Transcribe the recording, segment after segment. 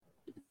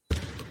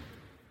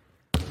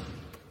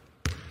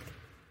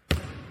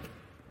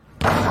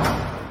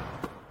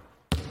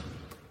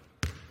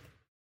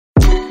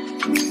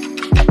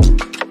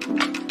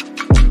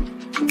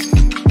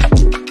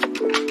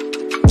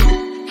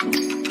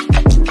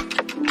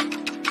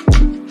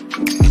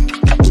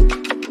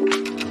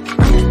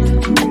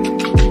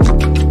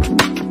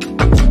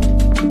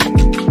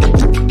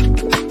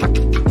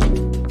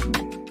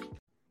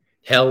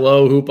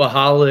Hello,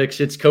 Hoopaholics.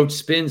 It's Coach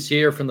Spins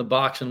here from the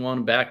Box and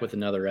One, back with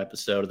another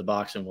episode of the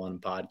Box and One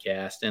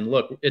podcast. And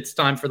look, it's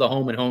time for the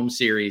Home and Home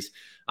series.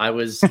 I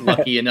was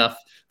lucky enough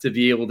to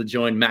be able to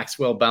join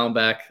Maxwell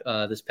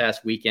Baumbach this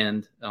past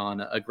weekend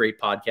on a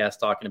great podcast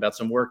talking about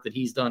some work that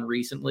he's done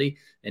recently.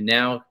 And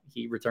now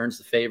he returns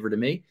the favor to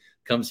me,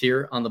 comes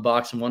here on the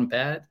Box and One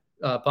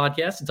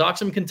podcast and talks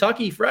some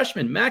Kentucky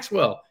freshman.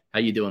 Maxwell, how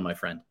you doing, my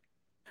friend?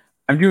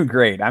 I'm doing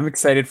great. I'm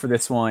excited for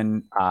this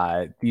one.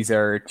 These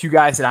are two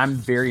guys that I'm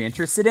very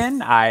interested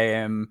in. I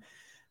am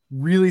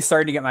really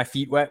starting to get my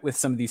feet wet with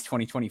some of these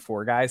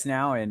 2024 guys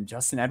now. And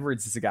Justin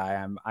Edwards is a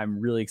guy I'm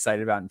really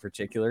excited about in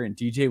particular. And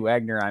DJ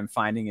Wagner, I'm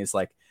finding is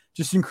like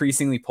just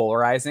increasingly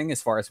polarizing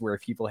as far as where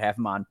people have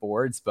him on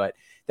boards. But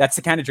that's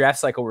the kind of draft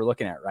cycle we're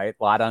looking at, right?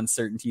 A lot of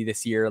uncertainty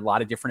this year, a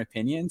lot of different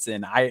opinions.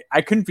 And I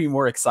couldn't be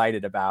more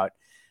excited about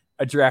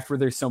a draft where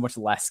there's so much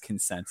less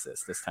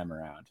consensus this time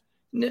around.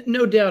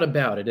 No doubt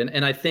about it.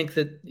 And I think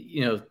that,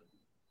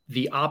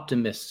 the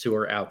optimists who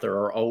are out there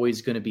are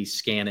always going to be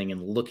scanning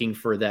and looking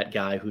for that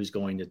guy who's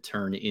going to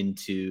turn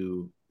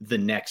into the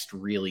next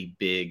really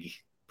big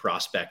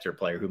prospect or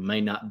player who may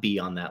not be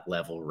on that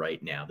level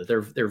right now. That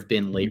there have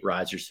been late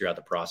risers throughout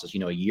the process.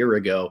 A year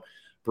ago,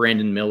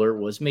 Brandon Miller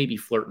was maybe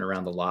flirting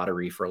around the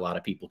lottery for a lot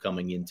of people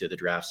coming into the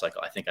draft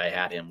cycle. I think I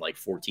had him like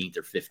 14th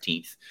or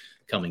 15th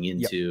coming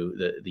into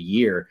the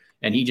year,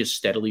 and he just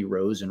steadily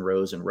rose and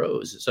rose and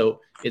rose. So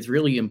it's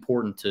really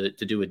important to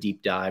do a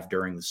deep dive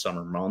during the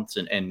summer months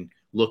and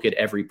look at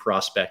every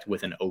prospect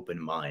with an open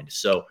mind.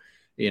 So,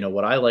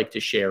 what I like to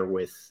share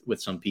with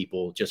some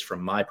people, just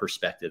from my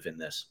perspective in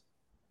this,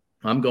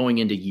 I'm going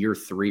into year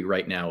 3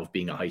 right now of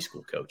being a high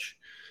school coach.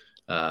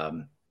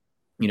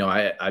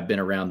 I've been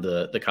around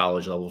the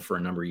college level for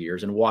a number of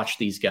years and watched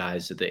these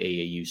guys at the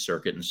AAU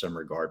circuit in some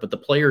regard. But the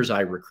players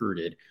I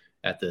recruited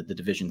at the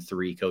Division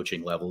III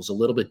coaching level is a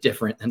little bit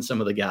different than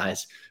some of the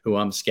guys who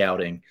I'm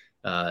scouting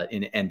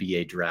in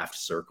NBA draft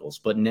circles.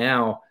 But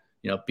now,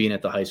 being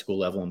at the high school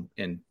level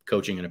and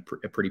coaching in a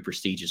pretty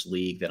prestigious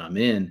league that I'm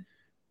in,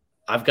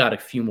 I've got a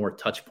few more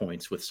touch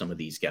points with some of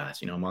these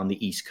guys. I'm on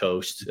the East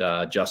Coast.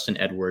 Justin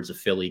Edwards, a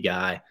Philly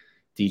guy.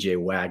 DJ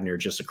Wagner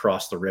just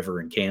across the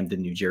river in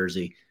Camden, New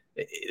Jersey.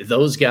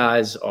 Those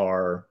guys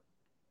are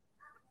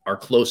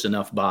close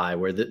enough by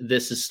where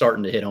this is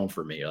starting to hit home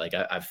for me. Like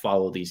I've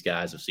followed these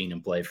guys. I've seen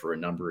them play for a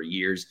number of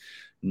years.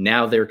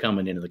 Now they're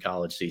coming into the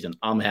college season.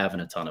 I'm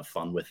having a ton of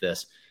fun with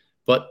this,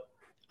 but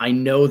I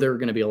know there are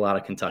going to be a lot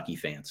of Kentucky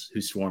fans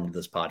who swarm to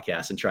this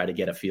podcast and try to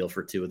get a feel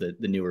for two of the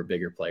newer,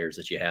 bigger players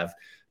that you have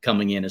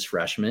coming in as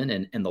freshmen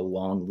and the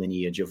long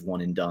lineage of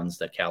one and dones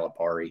that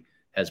Calipari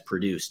has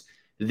produced.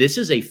 This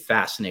is a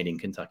fascinating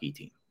Kentucky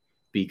team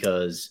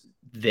because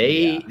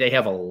they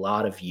have a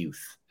lot of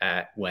youth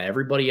when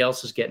everybody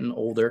else is getting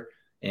older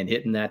and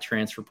hitting that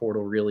transfer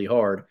portal really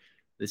hard.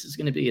 This is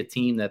going to be a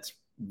team that's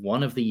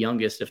one of the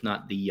youngest, if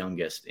not the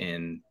youngest,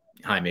 in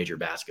high major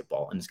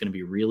basketball. And it's going to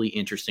be really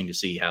interesting to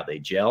see how they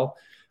gel.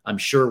 I'm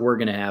sure we're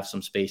going to have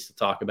some space to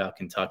talk about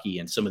Kentucky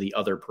and some of the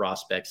other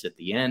prospects at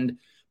the end,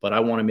 but I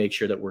want to make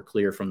sure that we're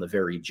clear from the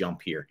very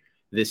jump here.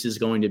 This is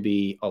going to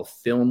be a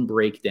film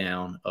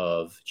breakdown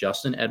of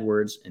Justin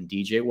Edwards and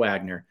DJ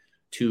Wagner,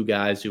 two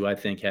guys who I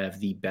think have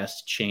the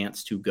best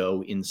chance to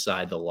go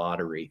inside the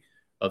lottery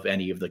of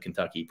any of the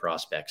Kentucky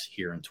prospects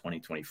here in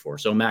 2024.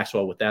 So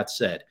Maxwell, with that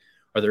said,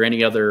 are there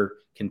any other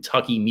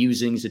Kentucky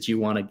musings that you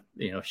want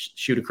to,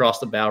 shoot across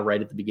the bow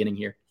right at the beginning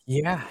here?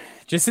 Yeah,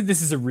 just that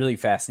this is a really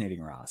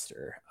fascinating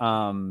roster.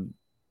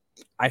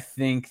 I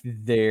think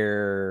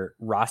their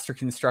roster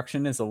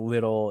construction is a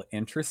little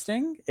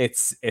interesting.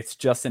 It's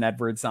Justin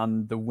Edwards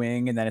on the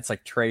wing, and then it's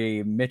like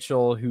Trey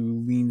Mitchell,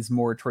 who leans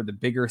more toward the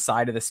bigger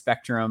side of the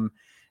spectrum.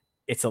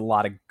 It's a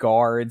lot of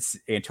guards.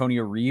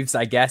 Antonio Reeves,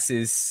 I guess,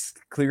 is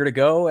clear to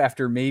go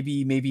after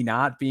maybe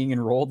not being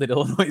enrolled at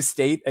Illinois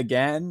State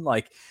again.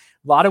 Like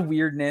a lot of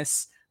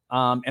weirdness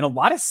and a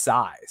lot of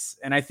size.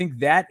 And I think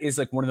that is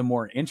like one of the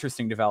more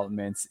interesting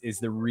developments is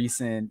the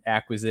recent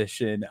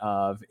acquisition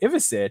of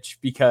Ivisic,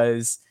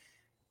 because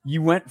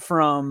you went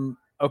from,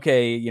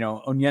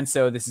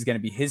 Onyenso, this is going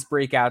to be his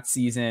breakout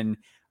season.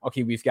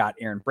 Okay, we've got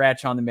Aaron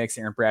Bradshaw in the mix.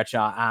 Aaron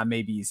Bradshaw,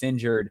 maybe he's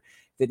injured.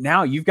 That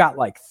now you've got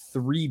like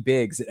 3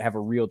 bigs that have a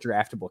real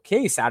draftable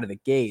case out of the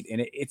gate.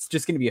 And it's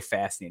just going to be a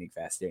fascinating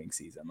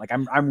season. Like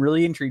I'm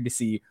really intrigued to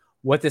see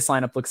what this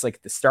lineup looks like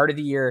at the start of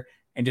the year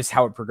and just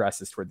how it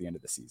progresses toward the end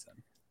of the season.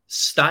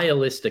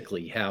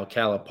 Stylistically, how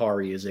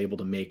Calipari is able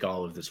to make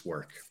all of this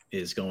work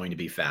is going to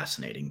be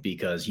fascinating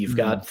because you've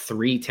got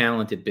 3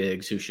 talented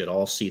bigs who should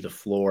all see the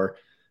floor,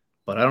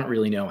 but I don't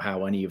really know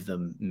how any of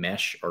them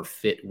mesh or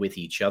fit with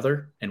each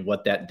other and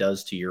what that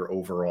does to your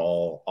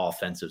overall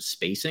offensive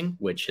spacing,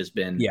 which has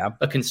been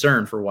a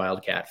concern for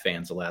Wildcat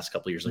fans the last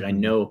couple of years. Like I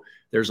know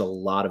there's a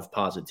lot of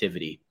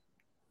positivity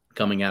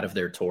coming out of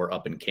their tour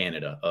up in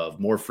Canada of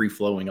more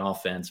free-flowing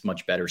offense,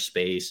 much better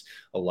space,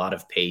 a lot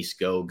of pace,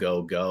 go,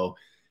 go, go.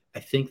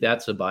 I think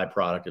that's a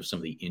byproduct of some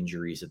of the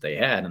injuries that they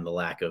had and the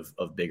lack of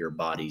bigger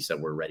bodies that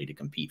were ready to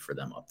compete for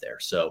them up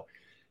there. So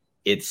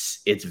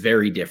it's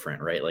very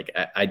different, right? Like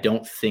I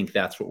don't think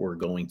that's what we're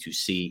going to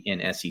see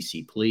in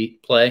SEC play.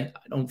 I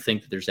don't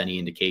think that there's any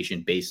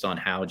indication based on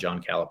how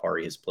John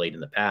Calipari has played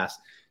in the past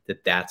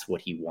that that's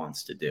what he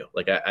wants to do.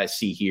 Like I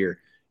see here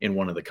in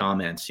one of the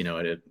comments, at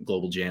a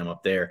Global Jam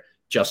up there,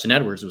 Justin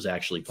Edwards was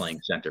actually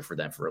playing center for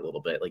them for a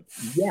little bit. Like,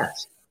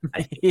 yes,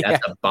 I think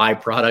that's a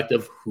byproduct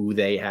of who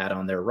they had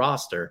on their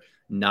roster,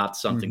 not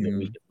something that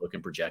we can look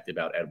and project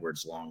about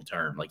Edwards long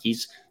term. Like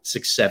he's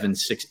 6'7",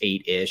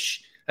 6'8"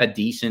 a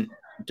decent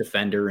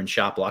defender and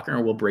shot blocker,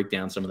 and we'll break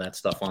down some of that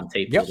stuff on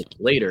tape a little bit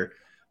later.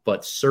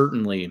 But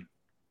certainly,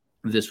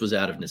 this was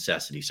out of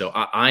necessity. So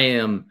I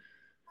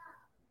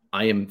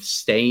am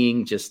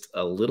staying just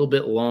a little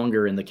bit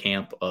longer in the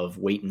camp of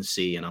wait and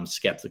see, and I'm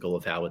skeptical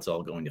of how it's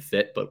all going to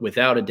fit. But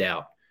without a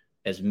doubt,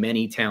 as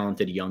many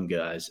talented young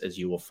guys as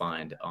you will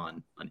find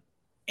on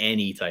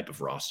any type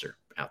of roster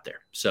out there.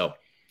 So,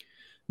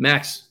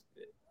 Max,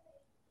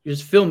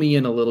 just fill me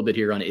in a little bit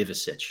here on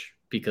Ivisic,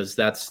 because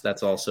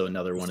that's also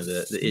another one of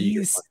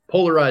the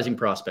polarizing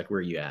prospect. Where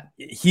are you at?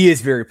 He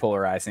is very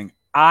polarizing.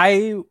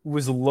 I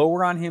was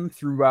lower on him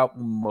throughout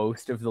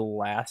most of the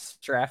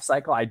last draft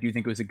cycle. I do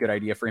think it was a good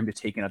idea for him to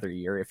take another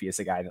year if he is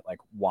a guy that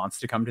wants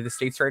to come to the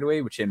States right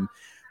away, which him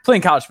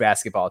playing college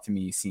basketball to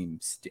me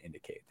seems to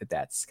indicate that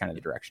that's kind of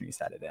the direction he's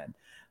headed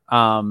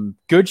in.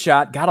 Good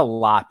shot, got a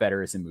lot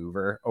better as a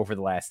mover over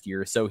the last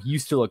year. So he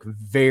used to look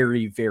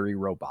very, very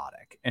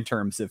robotic in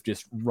terms of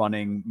just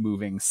running,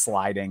 moving,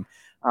 sliding.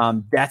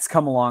 That's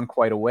come along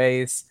quite a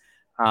ways.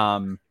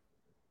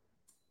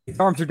 His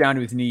arms are down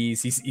to his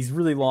knees. He's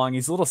really long.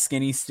 He's a little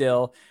skinny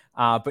still.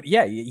 But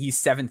yeah, he's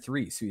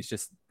 7'3", so he's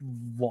just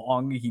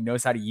long. He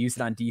knows how to use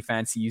it on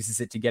defense. He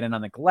uses it to get in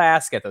on the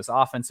glass, get those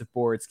offensive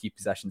boards, keep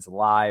possessions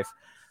alive.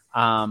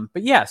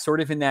 But yeah, sort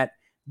of in that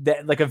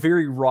like a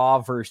very raw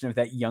version of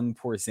that young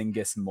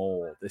Porzingis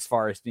mold, as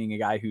far as being a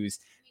guy who's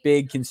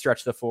big, can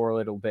stretch the floor a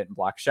little bit and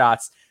block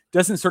shots.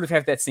 Doesn't sort of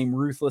have that same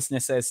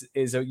ruthlessness as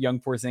a young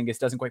Porzingis,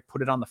 doesn't quite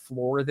put it on the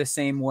floor the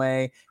same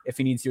way if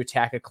he needs to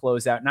attack a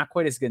closeout, not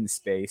quite as good in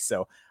space.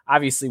 So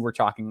obviously we're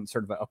talking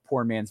sort of a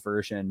poor man's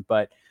version,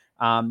 but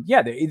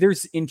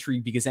there's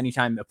intrigue because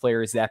anytime a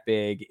player is that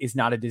big, is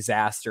not a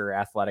disaster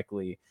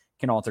athletically,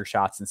 can alter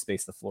shots and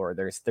space the floor,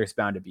 there's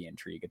bound to be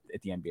intrigue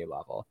at the NBA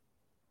level.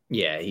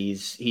 Yeah,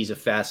 he's a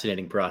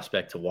fascinating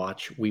prospect to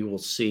watch. We will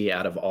see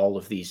out of all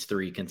of these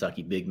three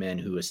Kentucky big men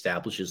who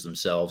establishes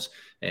themselves.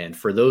 And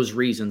for those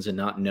reasons and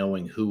not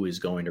knowing who is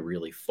going to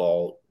really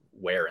fall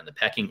where in the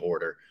pecking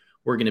order,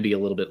 we're going to be a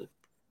little bit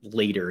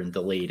later and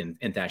delayed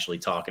and actually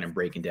talking and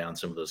breaking down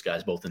some of those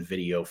guys, both in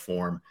video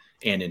form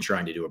and in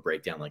trying to do a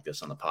breakdown like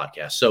this on the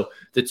podcast. So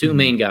the two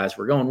main guys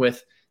we're going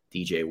with,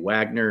 DJ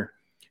Wagner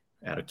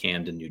out of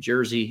Camden, New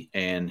Jersey,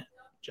 and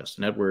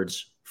Justin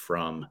Edwards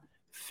from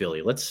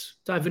Philly. Let's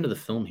dive into the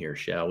film here,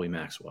 shall we,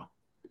 Maxwell?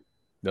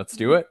 Let's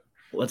do it.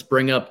 Let's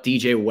bring up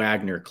DJ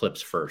Wagner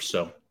clips first.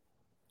 So I'm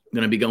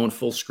going to be going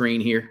full screen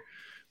here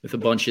with a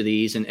bunch of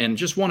these and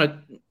just want to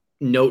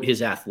note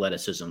his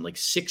athleticism, like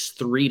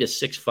 6'3" to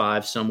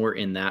 6'5", somewhere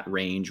in that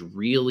range,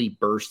 really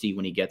bursty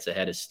when he gets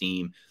ahead of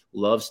steam,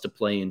 loves to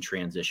play in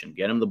transition,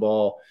 get him the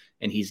ball.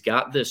 And he's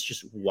got this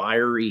just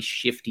wiry,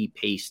 shifty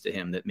pace to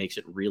him that makes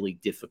it really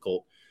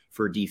difficult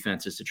for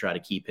defenses to try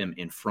to keep him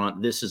in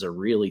front. This is a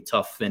really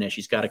tough finish.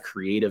 He's got a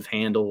creative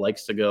handle,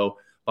 likes to go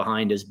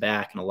behind his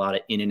back, and a lot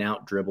of in and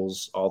out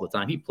dribbles all the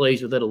time. He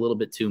plays with it a little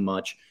bit too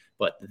much,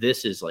 but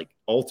this is like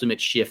ultimate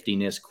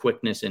shiftiness,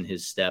 quickness in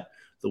his step,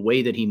 the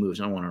way that he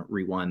moves. I want to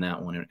rewind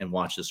that one and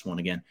watch this one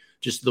again.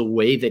 Just the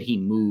way that he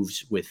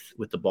moves with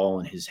the ball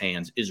in his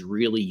hands is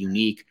really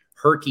unique.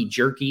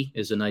 Herky-jerky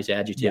is a nice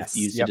adjective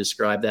used to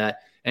describe that,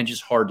 and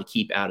just hard to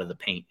keep out of the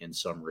paint in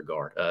some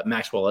regard.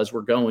 Maxwell, as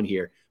we're going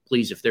here,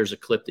 please, if there's a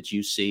clip that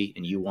you see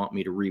and you want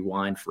me to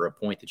rewind for a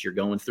point that you're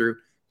going through,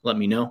 let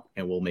me know,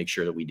 and we'll make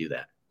sure that we do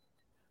that.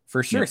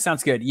 For sure. Yep.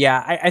 Sounds good.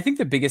 Yeah. I think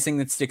the biggest thing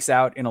that sticks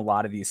out in a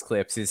lot of these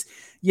clips is,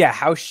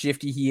 how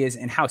shifty he is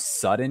and how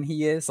sudden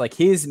he is. Like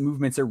his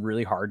movements are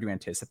really hard to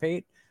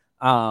anticipate.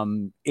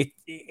 And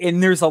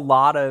there's a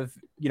lot of,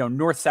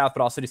 north-south,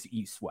 but also just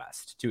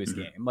east-west to his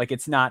game. Like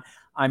it's not,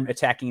 I'm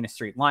attacking in a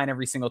straight line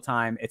every single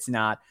time. It's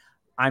not,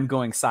 I'm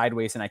going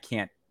sideways and I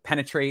can't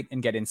penetrate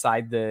and get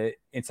inside the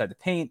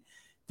paint.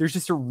 There's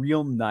just a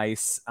real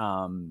nice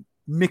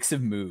mix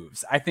of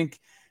moves. I think,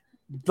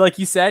 like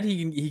you said,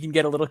 he can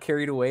get a little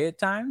carried away at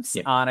times.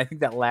 Yeah. And I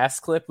think that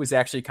last clip was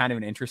actually kind of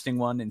an interesting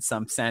one in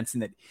some sense, in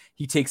that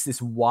he takes this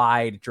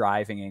wide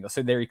driving angle.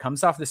 So there he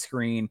comes off the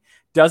screen,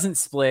 doesn't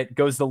split,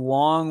 goes the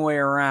long way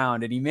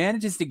around, and he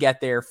manages to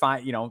get there,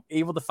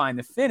 able to find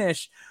the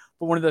finish.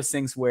 But one of those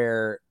things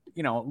where,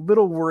 a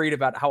little worried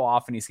about how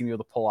often he's going to be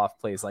able to pull off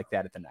plays like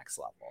that at the next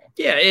level.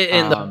 Yeah,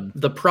 and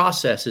the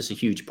process is a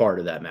huge part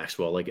of that,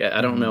 Maxwell. Like,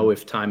 I don't know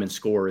if time and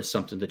score is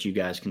something that you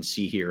guys can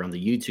see here on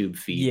the YouTube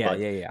feed.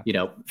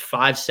 But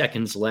 5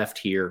 seconds left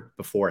here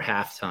before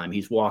halftime.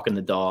 He's walking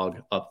the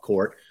dog up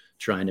court,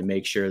 trying to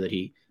make sure that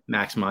he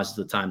maximizes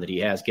the time that he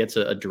has, gets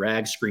a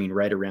drag screen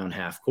right around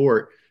half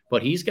court,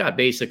 but he's got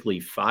basically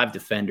 5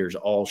 defenders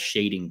all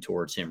shading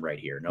towards him right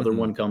here. Another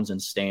one comes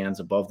and stands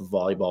above the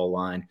volleyball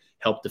line,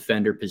 help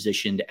defender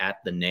positioned at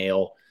the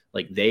nail.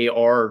 Like, they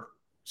are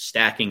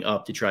stacking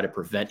up to try to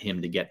prevent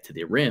him to get to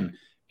the rim.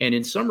 And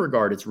in some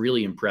regard, it's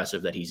really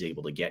impressive that he's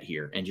able to get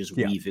here and just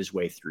weave his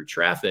way through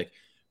traffic.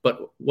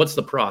 But what's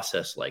the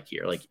process like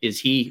here? Like, is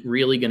he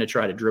really going to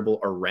try to dribble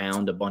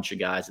around a bunch of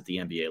guys at the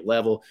NBA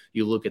level?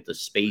 You look at the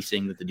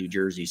spacing that the New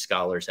Jersey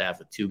Scholars have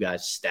with 2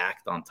 guys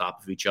stacked on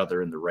top of each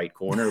other in the right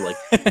corner. Like,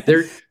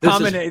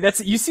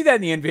 you see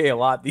that in the NBA a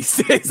lot these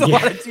days. A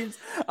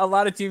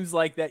lot of teams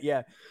like that.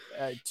 Yeah.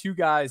 2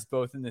 guys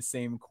both in the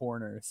same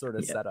corner sort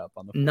of set up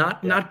on the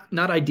floor.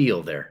 Not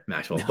ideal there,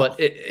 Maxwell, but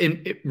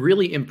it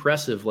really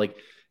impressive. Like,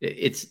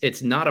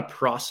 it's not a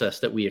process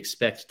that we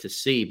expect to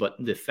see,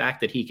 but the fact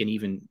that he can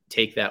even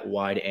take that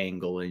wide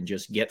angle and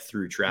just get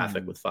through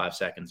traffic with 5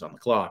 seconds on the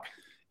clock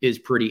is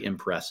pretty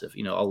impressive.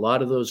 You know, a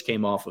lot of those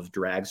came off of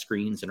drag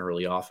screens and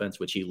early offense,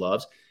 which he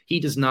loves. He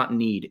does not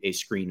need a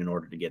screen in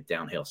order to get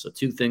downhill. So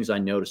 2 things I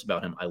noticed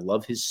about him. I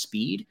love his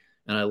speed,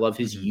 and I love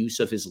his use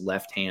of his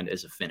left hand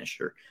as a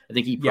finisher. I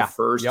think he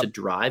prefers to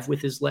drive with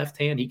his left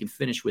hand. He can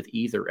finish with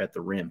either at the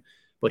rim,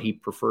 but he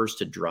prefers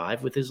to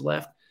drive with his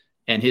left.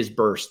 And his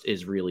burst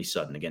is really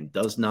sudden. Again,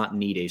 does not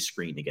need a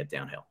screen to get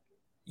downhill.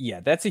 Yeah,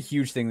 that's a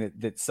huge thing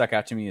that stuck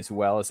out to me as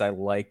well, as I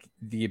like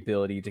the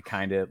ability to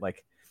kind of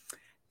like,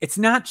 it's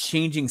not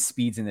changing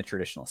speeds in the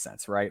traditional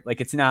sense, right? Like,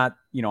 it's not,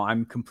 you know,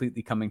 I'm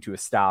completely coming to a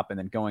stop and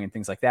then going and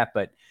things like that.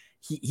 But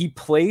he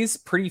plays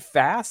pretty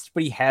fast,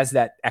 but he has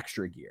that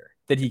extra gear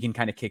that he can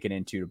kind of kick it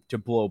into to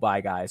blow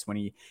by guys when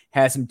he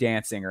has him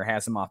dancing or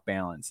has him off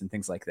balance and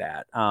things like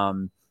that.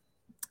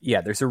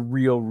 Yeah, there's a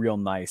real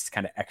nice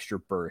kind of extra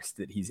burst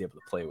that he's able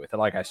to play with.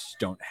 Like, I just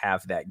don't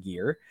have that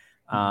gear.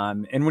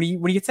 And when he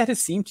gets at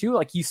his seam too,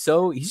 like, he's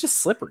just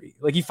slippery.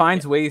 Like, he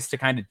finds ways to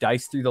kind of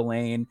dice through the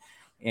lane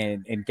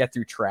and get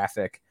through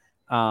traffic.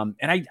 And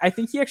I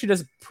think he actually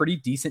does a pretty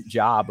decent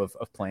job of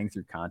playing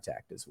through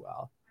contact as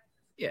well.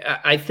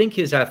 Yeah, I think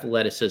his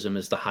athleticism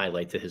is the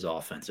highlight to his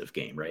offensive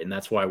game, right? And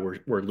that's why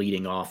we're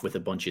leading off with a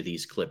bunch of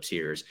these clips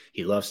here.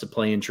 He loves to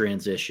play in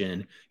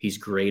transition. He's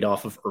great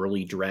off of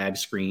early drag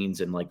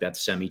screens and like that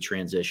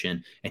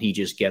semi-transition, and he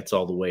just gets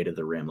all the way to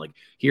the rim. Like,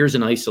 here's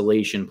an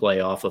isolation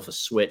play off of a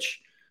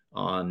switch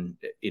on,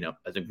 you know,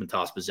 I think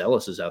Matas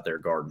Bazelis is out there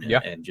guarding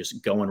him and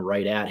just going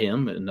right at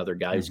him. Another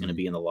guy who's going to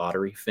be in the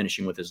lottery,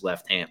 finishing with his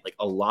left hand. Like,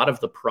 a lot of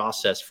the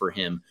process for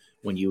him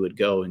when you would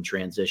go and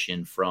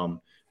transition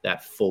from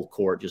that full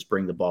court, just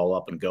bring the ball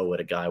up and go at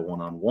a guy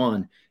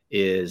one-on-one,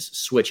 is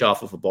switch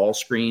off of a ball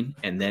screen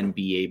and then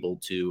be able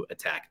to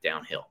attack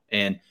downhill.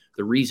 And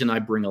the reason I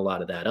bring a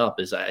lot of that up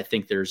is I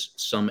think there's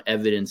some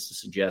evidence to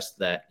suggest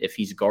that if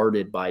he's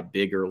guarded by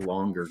bigger,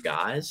 longer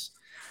guys,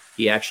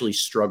 he actually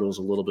struggles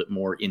a little bit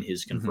more in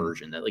his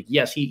conversion. That, like,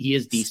 yes, he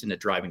is decent at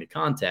driving to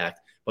contact,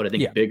 but I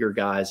think bigger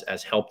guys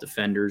as help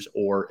defenders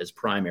or as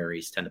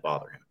primaries tend to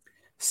bother him.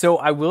 So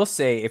I will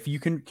say, if you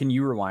can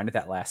you rewind to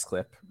that last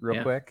clip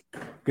real quick?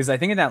 Because I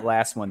think in that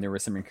last one, there were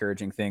some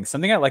encouraging things.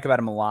 Something I like about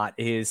him a lot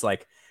is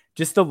like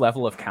just the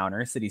level of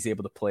counters that he's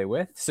able to play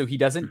with. So he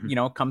doesn't, you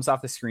know, comes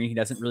off the screen. He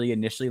doesn't really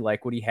initially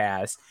like what he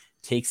has,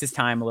 takes his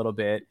time a little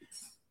bit,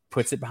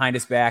 puts it behind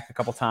his back a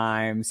couple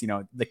times, you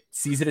know, like,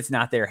 sees that it's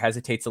not there,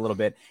 hesitates a little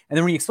bit. And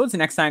then when he explodes the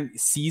next time,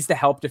 sees the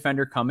help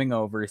defender coming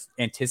over,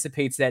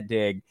 anticipates that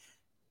dig,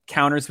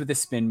 counters with a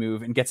spin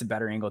move, and gets a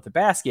better angle at the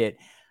basket.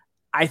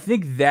 I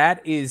think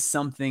that is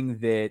something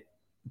that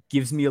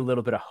gives me a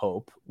little bit of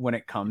hope when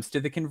it comes to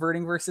the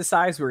converting versus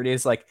size, where it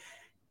is like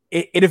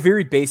at a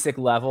very basic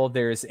level,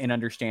 there's an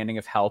understanding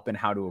of help and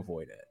how to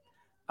avoid it.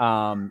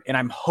 And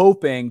I'm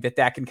hoping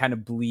that can kind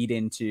of bleed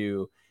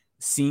into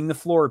seeing the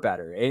floor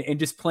better and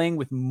just playing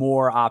with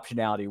more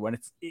optionality when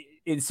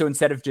so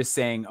instead of just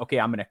saying, okay,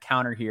 I'm going to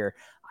counter here,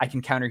 I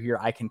can counter here,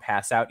 I can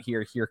pass out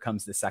here, here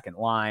comes the second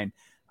line,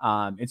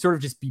 and sort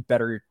of just be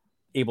better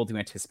able to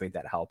anticipate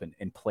that help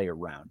and play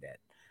around it.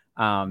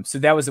 So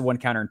that was the one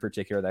counter in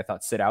particular that I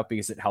thought stood out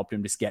because it helped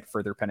him just get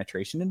further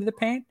penetration into the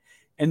paint.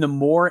 And the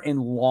more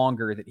and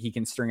longer that he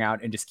can string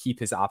out and just keep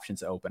his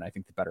options open, I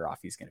think the better off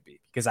he's going to be,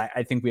 because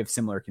I think we have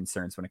similar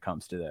concerns when it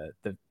comes to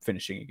the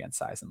finishing against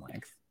size and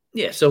length.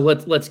 Yeah, so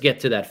let's get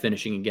to that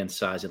finishing against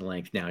size and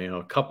length now. You know,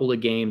 a couple of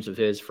games of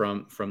his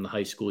from the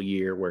high school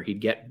year where he'd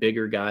get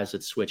bigger guys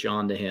that switch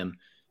on to him,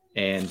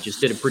 and just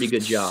did a pretty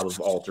good job of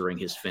altering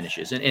his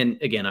finishes. And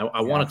again,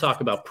 I want to talk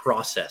about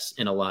process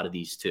in a lot of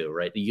these too,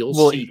 right?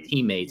 You'll see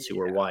teammates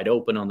who are wide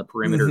open on the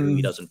perimeter who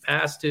he doesn't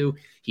pass to.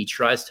 He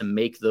tries to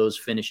make those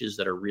finishes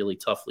that are really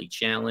toughly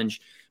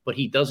challenged, but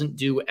he doesn't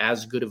do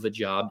as good of a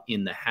job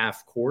in the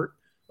half court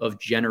of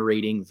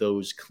generating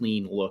those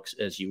clean looks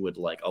as you would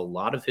like. A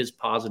lot of his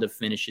positive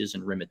finishes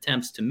and rim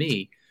attempts, to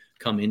me,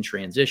 come in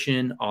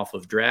transition, off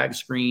of drag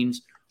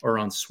screens, or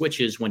on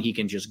switches when he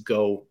can just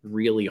go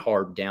really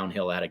hard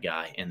downhill at a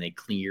guy and they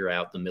clear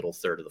out the middle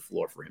third of the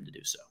floor for him to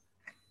do so.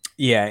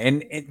 Yeah,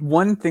 and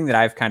one thing that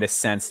I've kind of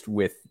sensed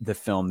with the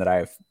film that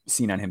I've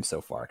seen on him so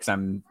far, because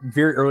I'm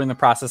very early in the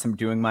process, I'm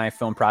doing my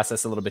film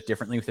process a little bit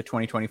differently with the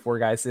 2024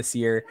 guys this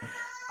year.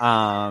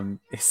 Sorry,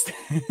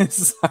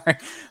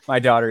 my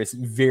daughter is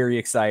very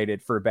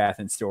excited for Bath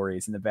and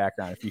Stories in the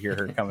background if you hear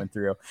her coming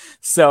through.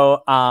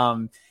 So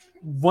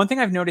one thing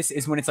I've noticed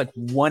is when it's like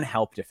one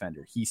help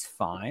defender, he's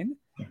fine.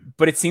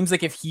 But it seems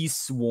like if he's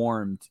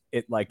swarmed,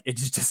 it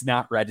just does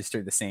not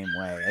register the same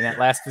way. And that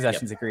last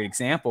possession is a great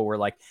example where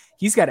like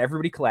he's got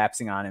everybody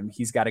collapsing on him.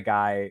 He's got a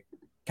guy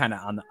kind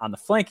of on the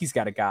flank. He's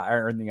got a guy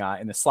or in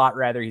the slot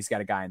rather. He's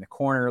got a guy in the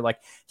corner. Like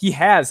he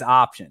has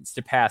options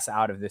to pass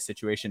out of this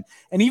situation.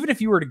 And even if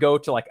you were to go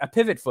to like a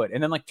pivot foot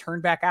and then like turn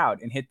back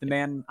out and hit the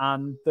man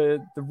on the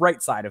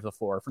right side of the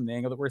floor from the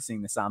angle that we're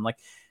seeing this on, like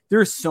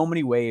there are so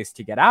many ways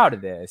to get out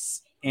of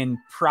this. And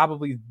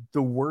probably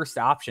the worst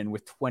option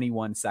with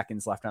 21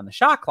 seconds left on the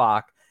shot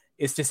clock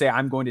is to say,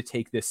 I'm going to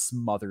take this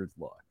smothered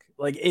look.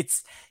 Like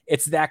it's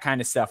that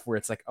kind of stuff where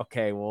it's like,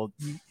 okay, well,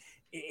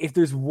 if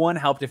there's one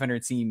help defender,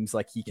 it seems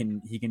like he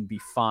can be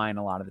fine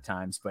a lot of the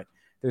times, but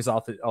there's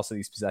also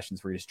these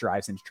possessions where he just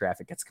drives into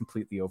traffic, gets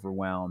completely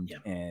overwhelmed,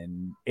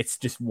 and it's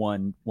just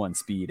one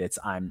speed. It's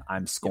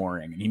I'm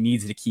scoring, and he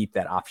needs to keep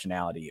that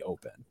optionality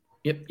open.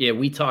 Yep. Yeah,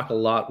 we talk a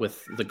lot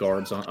with the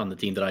guards on the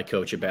team that I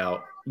coach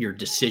about your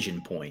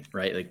decision point,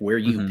 right? Like where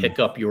you pick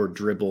up your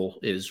dribble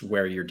is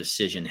where your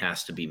decision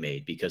has to be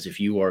made. Because if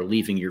you are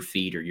leaving your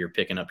feet or you're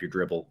picking up your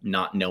dribble,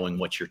 not knowing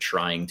what you're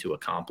trying to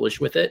accomplish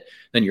with it,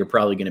 then you're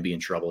probably going to be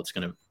in trouble. It's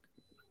going to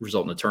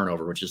result in a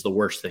turnover, which is the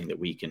worst thing that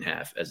we can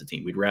have as a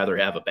team. We'd rather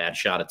have a bad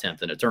shot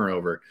attempt than a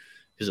turnover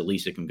because at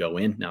least it can go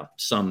in. Now,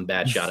 some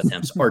bad shot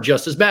attempts are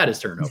just as bad as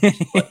turnovers,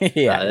 but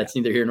that's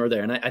neither here nor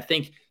there. And I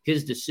think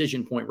his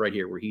decision point right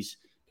here, where he's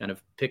kind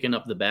of picking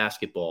up the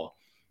basketball,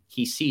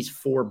 he sees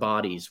four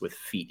bodies with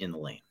feet in the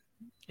lane.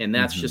 And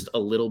that's just a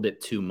little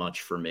bit too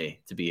much for me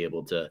to be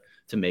able to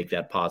make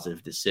that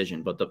positive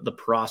decision. But the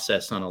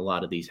process on a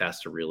lot of these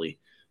has to really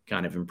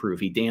kind of improve.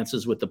 He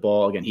dances with the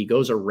ball. Again, he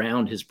goes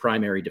around his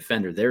primary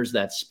defender. There's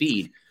that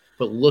speed.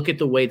 But look at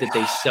the way that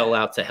they sell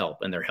out to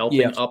help. And they're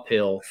helping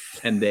uphill,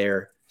 and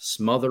they're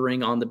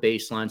smothering on the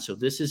baseline. So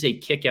this is a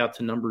kick out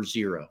to number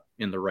 0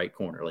 in the right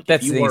corner. Like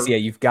that's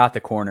you've got the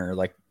corner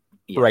like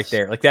right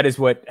there. Like that is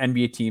what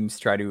NBA teams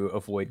try to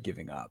avoid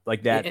giving up.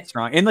 Like that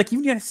strong. And like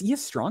he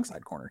has strong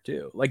side corner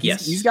too. Like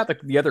he's got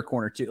the other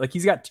corner too. Like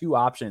he's got two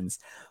options,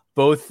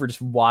 both for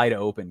just wide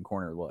open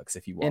corner looks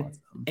if you want.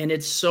 And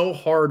it's so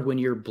hard when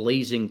you're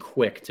blazing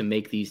quick to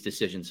make these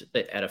decisions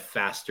at a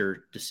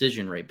faster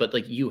decision rate. But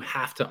like you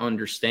have to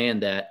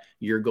understand that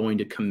you're going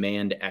to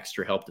command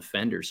extra help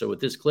defenders. So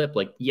with this clip,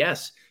 like,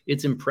 yes,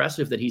 it's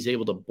impressive that he's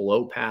able to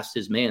blow past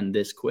his man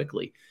this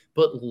quickly.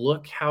 But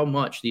look how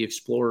much the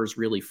Explorers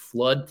really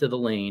flood to the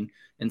lane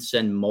and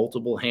send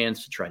multiple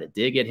hands to try to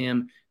dig at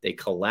him. They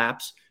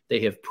collapse. They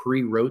have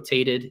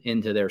pre-rotated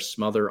into their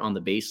smother on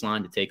the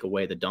baseline to take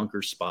away the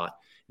dunker spot.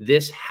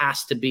 This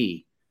has to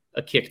be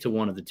a kick to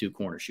one of the two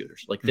corner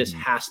shooters. Like this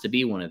has to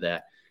be one of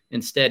that.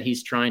 Instead,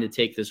 he's trying to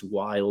take this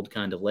wild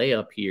kind of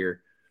layup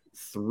here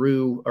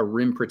through a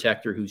rim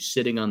protector who's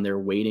sitting on there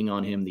waiting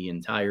on him the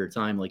entire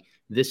time. Like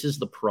this is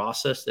the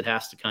process that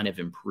has to kind of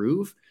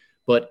improve,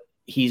 but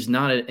he's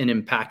not an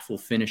impactful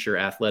finisher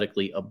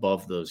athletically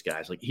above those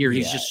guys. Like here,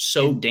 he's just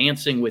so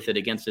dancing with it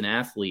against an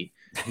athlete.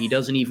 He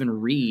doesn't even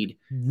read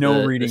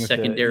the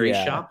secondary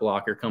shot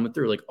blocker coming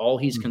through. Like all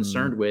he's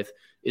concerned with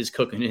is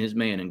cooking his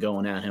man and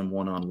going at him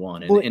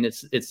one-on-one. And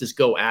it's this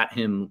go at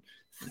him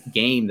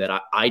game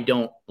that I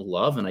don't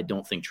love. And I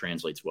don't think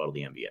translates well to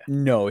the NBA.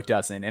 No, it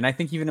doesn't. And I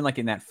think even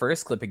in that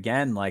first clip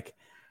again, like,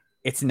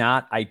 it's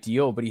not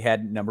ideal, but he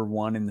had number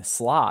 1 in the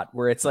slot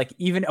where it's like,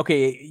 even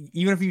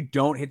if you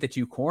don't hit the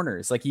two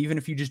corners, like even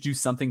if you just do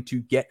something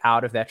to get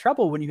out of that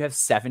trouble when you have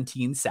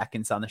 17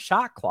 seconds on the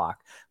shot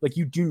clock, like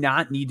you do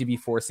not need to be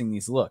forcing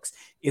these looks.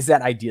 Is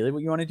that ideally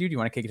what you want to do? Do you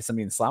want to kick it to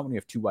somebody in the slot when you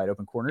have two wide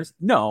open corners?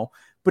 No,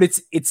 but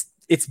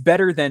it's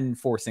better than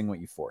forcing what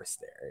you forced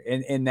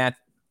there. And that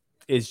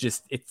is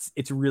just,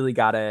 it's really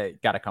gotta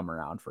come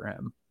around for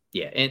him.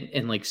 Yeah,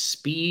 and like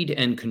speed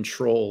and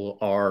control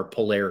are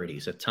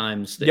polarities. At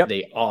times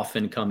they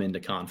often come into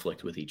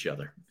conflict with each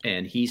other.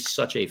 And he's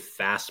such a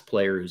fast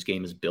player whose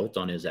game is built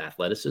on his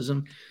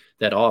athleticism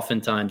that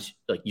oftentimes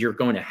like you're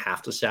going to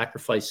have to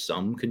sacrifice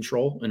some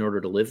control in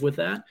order to live with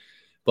that,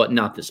 but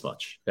not this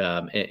much.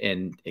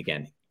 And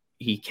again,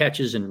 he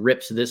catches and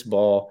rips this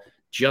ball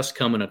just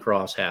coming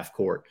across half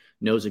court,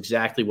 knows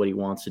exactly what he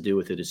wants to do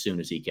with it as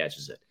soon as he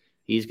catches it.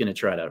 He's going to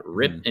try to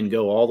rip and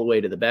go all the way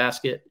to the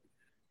basket.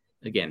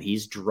 Again,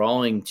 he's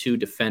drawing two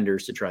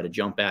defenders to try to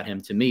jump at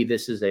him. To me,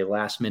 this is a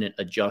last-minute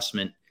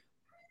adjustment,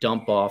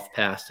 dump off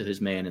pass to his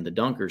man in the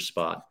dunker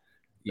spot.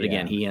 But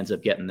again, he ends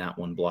up getting that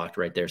one blocked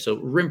right there. So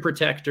rim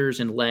protectors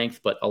and length,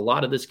 but a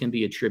lot of this can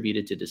be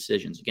attributed to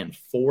decisions. Again,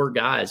 4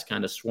 guys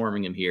kind of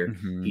swarming him here.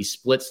 He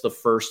splits the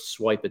first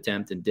swipe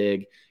attempt and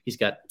dig. He's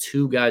got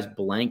 2 guys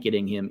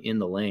blanketing him in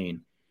the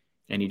lane,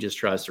 and he just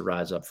tries to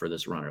rise up for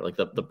this runner. Like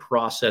the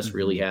process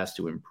really has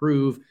to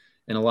improve,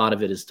 and a lot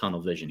of it is tunnel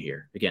vision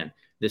here. Again,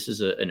 this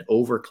is an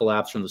over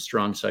collapse from the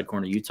strong side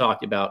corner. You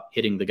talked about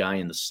hitting the guy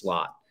in the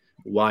slot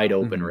wide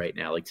open right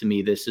now. Like to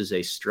me, this is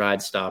a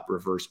stride stop,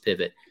 reverse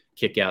pivot,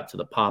 kick out to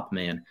the pop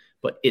man.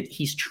 but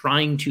he's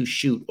trying to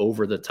shoot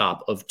over the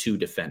top of two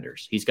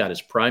defenders. He's got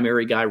his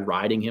primary guy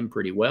riding him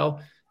pretty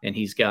well, and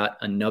he's got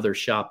another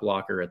shot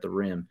blocker at the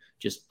rim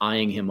just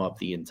eyeing him up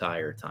the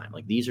entire time.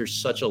 Like, these are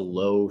such a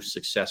low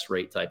success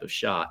rate type of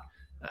shot.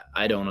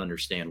 I don't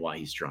understand why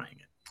he's trying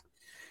it.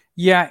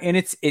 Yeah, and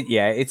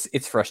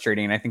it's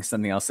frustrating. And I think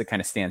something else that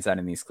kind of stands out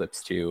in these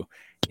clips too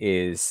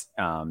is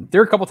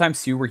there are a couple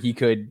times too where he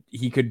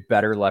could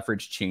better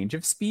leverage change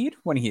of speed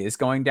when he is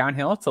going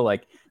downhill to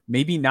like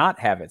maybe not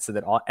have it so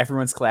that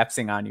everyone's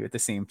collapsing on you at the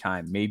same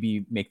time.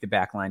 Maybe make the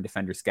backline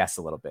defenders guess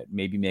a little bit.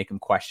 Maybe make them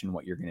question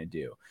what you're going to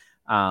do.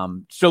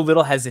 So a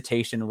little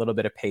hesitation, a little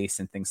bit of pace,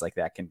 and things like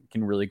that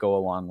can really go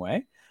a long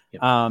way.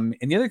 Yep. And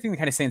the other thing that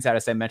kind of stands out,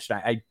 as I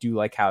mentioned, I do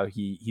like how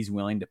he's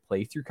willing to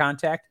play through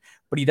contact,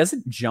 but he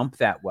doesn't jump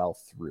that well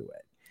through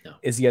it. No.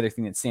 Is the other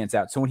thing that stands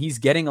out. So when he's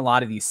getting a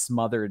lot of these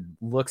smothered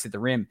looks at the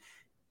rim,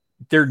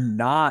 they're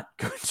not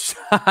good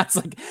shots.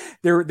 Like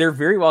they're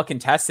very well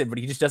contested, but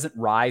he just doesn't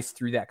rise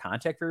through that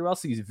contact very well.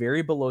 So he's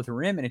very below the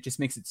rim, and it just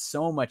makes it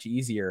so much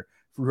easier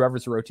for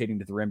whoever's rotating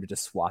to the rim to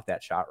just swat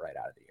that shot right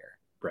out of the air.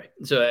 Right.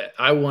 So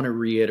I want to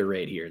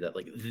reiterate here that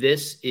like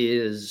this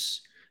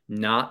is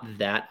not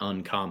that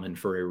uncommon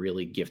for a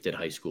really gifted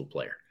high school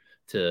player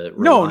to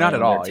no, not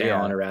at all.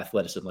 Talent or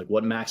athleticism. Like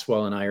what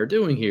Maxwell and I are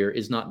doing here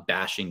is not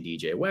bashing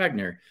DJ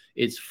Wagner.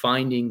 It's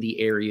finding the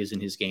areas in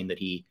his game that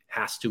he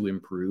has to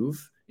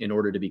improve in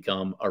order to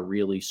become a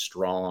really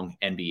strong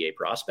NBA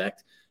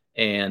prospect.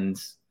 And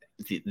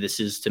this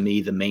is, to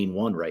me, the main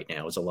one right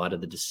now is a lot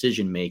of the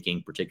decision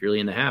making, particularly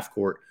in the half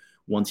court,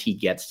 once he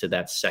gets to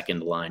that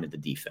second line of the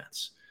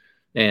defense.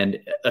 And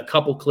a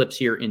couple clips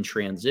here in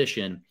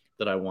transition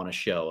that I want to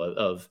show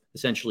of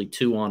essentially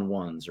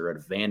 2-on-1s or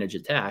advantage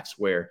attacks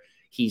where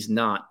he's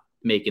not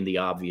making the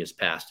obvious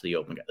pass to the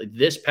open guy. Like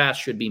this pass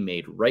should be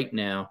made right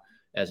now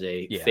as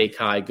a fake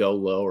high go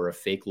low or a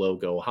fake low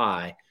go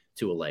high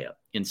to a layup.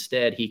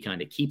 Instead, he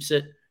kind of keeps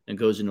it and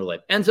goes into a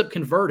layup. Ends up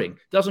converting.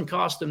 Doesn't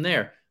cost him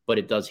there, but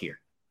it does here.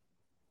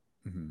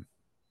 Mm-hmm.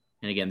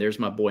 And again, there's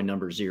my boy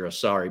number 0.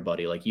 Sorry,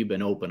 buddy. Like you've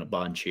been open a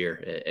bunch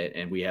here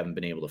and we haven't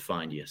been able to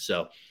find you.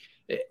 So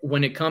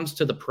when it comes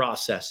to the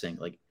processing,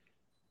 like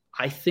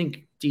I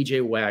think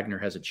DJ Wagner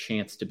has a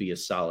chance to be a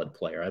solid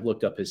player. I've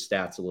looked up his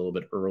stats a little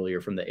bit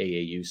earlier from the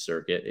AAU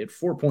circuit at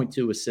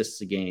 4.2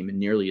 assists a game and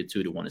nearly a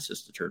 2-to-1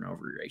 assist to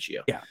turnover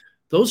ratio. Yeah.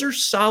 Those are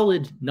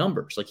solid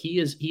numbers. Like he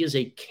is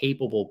a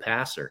capable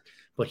passer,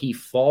 but he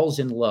falls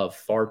in love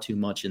far too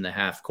much in the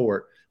half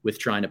court with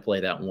trying to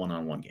play that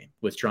one-on-one game,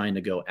 with trying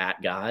to go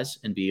at guys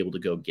and be able to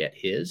go get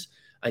his.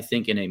 I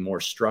think in a more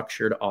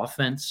structured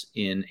offense,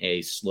 in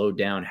a slowed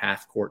down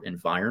half court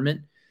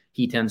environment,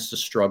 he tends to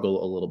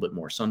struggle a little bit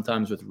more,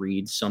 sometimes with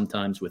reads,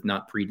 sometimes with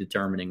not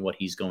predetermining what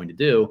he's going to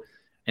do.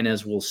 And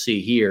as we'll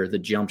see here, the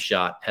jump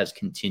shot has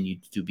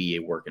continued to be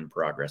a work in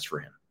progress for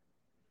him.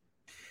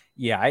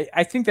 Yeah,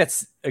 I think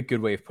that's a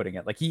good way of putting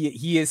it. Like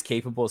he is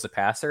capable as a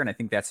passer, and I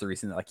think that's the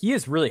reason that like he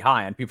is really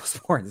high on people's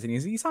boards, and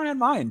he's high on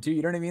mine too.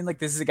 You know what I mean? Like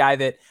this is a guy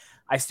that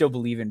I still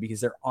believe in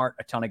because there aren't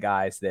a ton of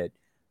guys that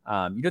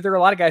there are a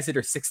lot of guys that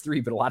are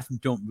 6'3", but a lot of them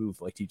don't move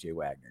like DJ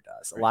Wagner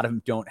does. A lot of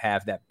them don't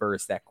have that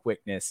burst, that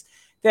quickness,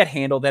 that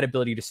handle, that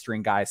ability to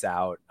string guys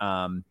out.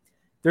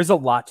 There's a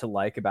lot to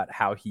like about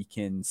how he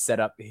can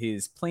set up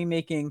his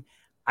playmaking.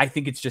 I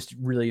think it's just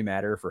really a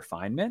matter of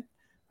refinement.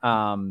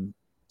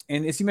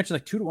 And as you mentioned,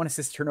 like 2-to-1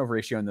 assist turnover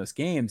ratio in those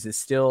games is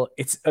still,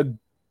 it's a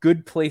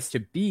good place to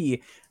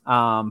be.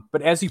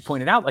 But as you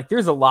pointed out, like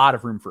there's a lot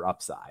of room for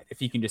upside. If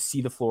he can just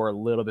see the floor a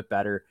little bit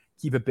better,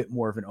 keep a bit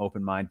more of an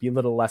open mind, be a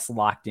little less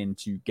locked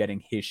into getting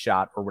his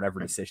shot or whatever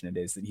decision it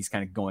is that he's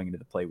kind of going into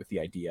the play with the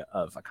idea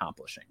of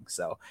accomplishing.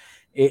 So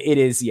it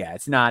is,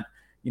 it's not,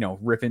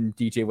 ripping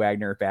DJ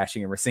Wagner,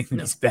 bashing him or saying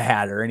he's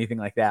bad or anything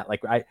like that.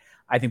 Like I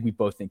think we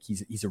both think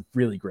he's a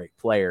really great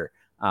player.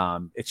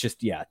 It's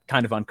just,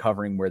 kind of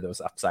uncovering where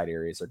those upside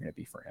areas are going to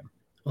be for him.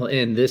 Well,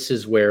 and this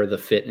is where the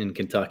fit in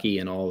Kentucky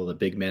and all of the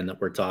big men that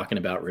we're talking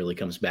about really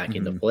comes back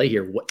into play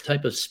here. What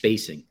type of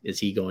spacing is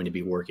he going to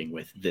be working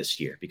with this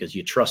year? Because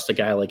you trust a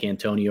guy like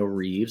Antonio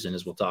Reeves, and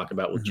as we'll talk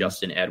about with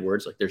Justin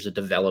Edwards, like there's a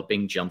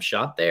developing jump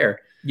shot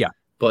there. Yeah.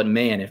 But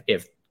man,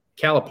 if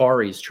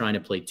Calipari is trying to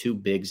play two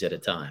bigs at a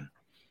time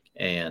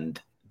and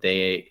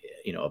they,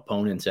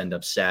 opponents end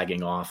up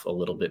sagging off a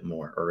little bit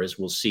more, or as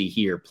we'll see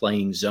here,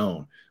 playing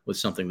zone was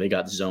something they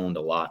got zoned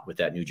a lot with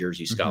that New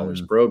Jersey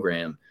Scholars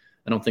program.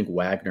 I don't think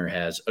Wagner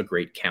has a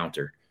great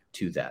counter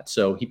to that.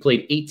 So he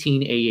played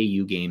 18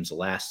 AAU games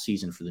last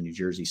season for the New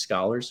Jersey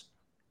Scholars.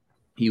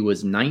 He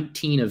was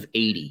 19 of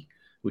 80,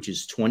 which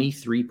is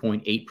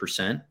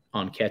 23.8%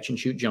 on catch and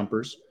shoot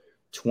jumpers,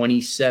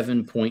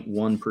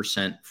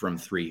 27.1% from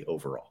three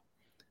overall.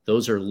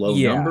 Those are low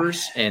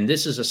numbers, and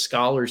this is a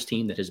Scholars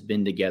team that has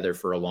been together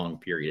for a long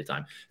period of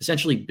time,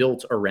 essentially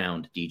built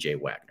around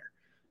DJ Wagner.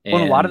 And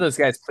a lot of those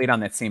guys played on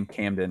that same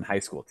Camden high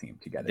school team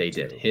together. They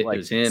did. It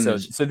was him.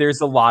 So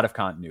there's a lot of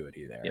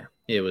continuity there. Yeah.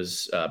 It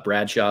was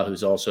Bradshaw,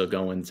 who's also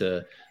going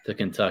to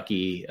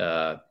Kentucky,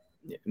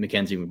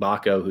 Mackenzie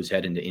Mbako, who's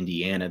heading to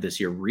Indiana this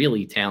year.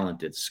 Really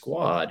talented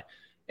squad.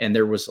 And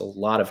there was a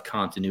lot of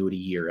continuity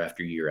year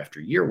after year after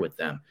year with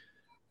them.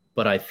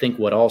 But I think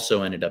what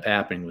also ended up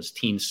happening was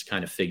teams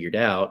kind of figured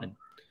out and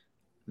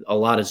a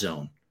lot of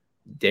zone.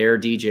 Dare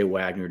DJ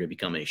Wagner to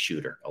become a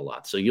shooter a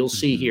lot. So you'll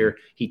see here,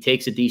 he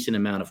takes a decent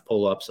amount of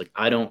pull-ups. Like,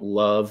 I don't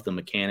love the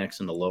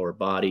mechanics in the lower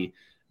body.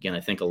 Again, I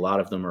think a lot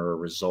of them are a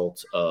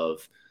result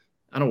of,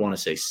 I don't want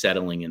to say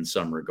settling in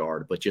some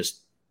regard, but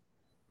just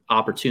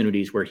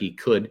opportunities where he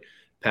could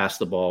pass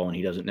the ball and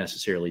he doesn't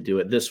necessarily do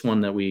it. This one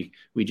that we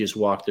just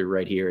walked through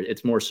right here,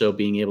 it's more so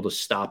being able to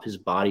stop his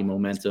body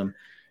momentum.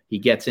 He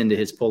gets into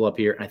his pull-up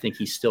here, and I think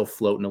he's still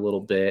floating a little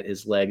bit.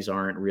 His legs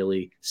aren't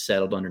really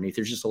settled underneath.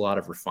 There's just a lot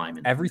of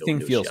refinement. Everything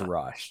feels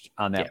rushed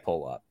on that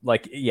pull-up.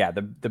 Like,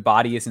 the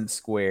body isn't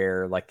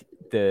square. Like,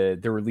 the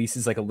release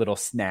is like a little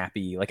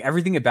snappy. Like,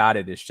 everything about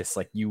it is just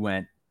like you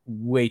went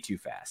way too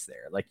fast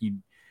there. Like,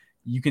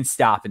 you can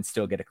stop and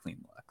still get a clean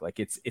look. Like,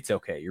 it's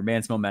okay. Your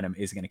man's momentum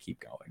is going to keep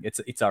going.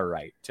 It's all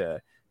right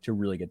to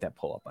really get that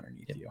pull up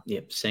underneath you.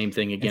 Yep. Same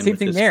thing again. And same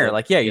thing there.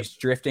 Like, he's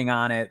drifting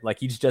on it. Like,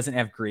 he just doesn't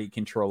have great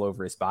control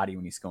over his body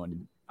when he's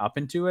going up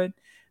into it.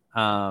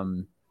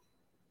 And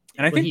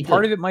I think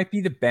part of it might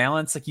be the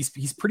balance. Like,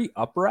 he's pretty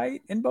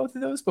upright in both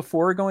of those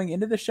before going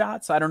into the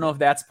shot. So I don't know if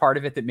that's part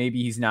of it, that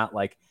maybe he's not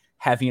like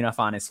heavy enough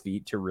on his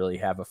feet to really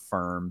have a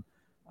firm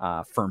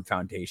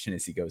foundation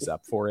as he goes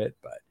up for it.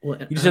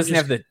 But he just doesn't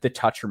have the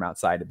touch from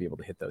outside to be able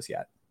to hit those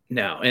yet.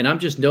 No, and I'm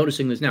just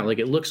noticing this now. Like,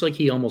 it looks like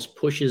he almost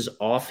pushes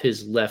off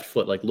his left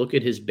foot. Like, look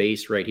at his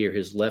base right here.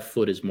 His left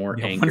foot is more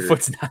anchored. One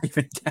foot's not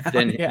even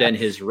down than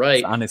his right.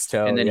 It's on his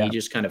toe. And then he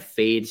just kind of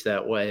fades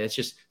that way. It's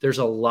just, there's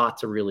a lot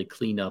to really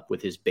clean up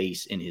with his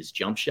base in his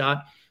jump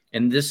shot.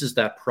 And this is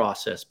that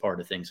process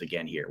part of things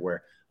again here,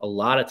 where a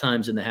lot of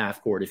times in the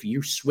half court, if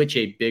you switch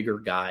a bigger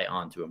guy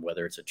onto him,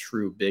 whether it's a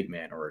true big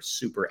man or a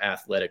super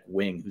athletic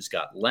wing who's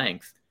got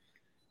length,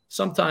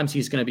 sometimes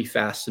he's going to be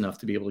fast enough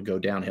to be able to go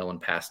downhill and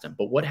past him.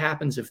 But what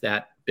happens if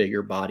that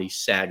bigger body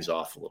sags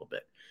off a little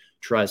bit,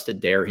 tries to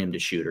dare him to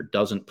shoot, or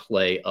doesn't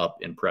play up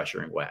in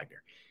pressuring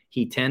Wagner?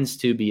 He tends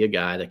to be a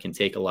guy that can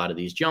take a lot of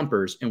these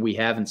jumpers, and we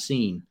haven't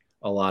seen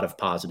a lot of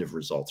positive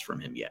results from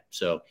him yet.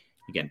 So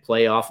again,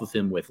 play off of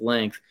him with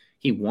length.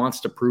 He wants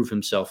to prove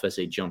himself as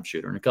a jump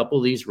shooter. And a couple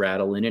of these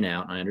rattle in and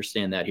out. I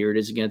understand that. Here it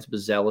is against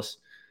Buzelis.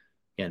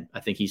 Again, I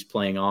think he's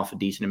playing off a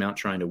decent amount,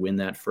 trying to win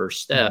that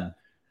first step.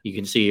 You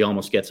can see he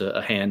almost gets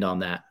a hand on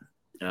that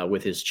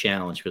with his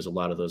challenge, because a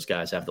lot of those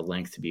guys have the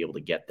length to be able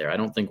to get there. I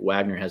don't think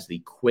Wagner has the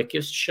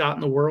quickest shot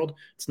in the world.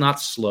 It's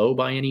not slow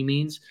by any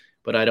means,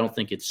 but I don't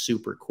think it's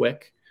super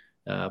quick.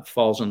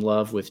 Falls in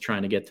love with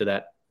trying to get to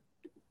that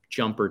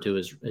jumper to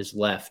his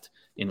left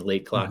in a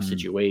late clock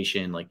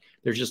situation. Like,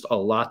 there's just a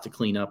lot to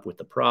clean up with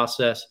the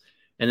process.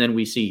 And then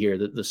we see here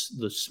that the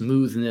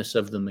smoothness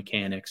of the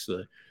mechanics,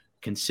 the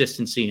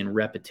consistency and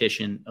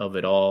repetition of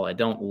it all. I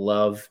don't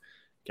love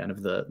kind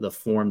of the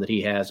form that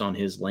he has on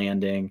his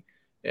landing.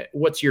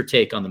 What's your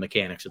take on the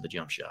mechanics of the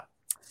jump shot?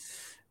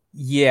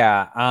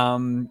 Yeah.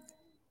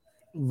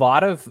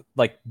 Lot of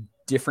like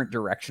different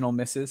directional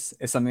misses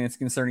is something that's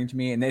concerning to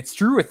me. And it's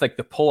true with like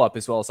the pull up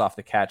as well as off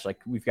the catch. Like,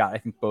 we've got, I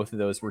think both of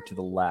those were to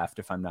the left,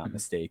 if I'm not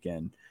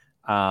mistaken.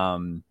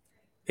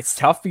 It's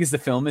tough because the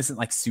film isn't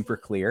like super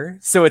clear.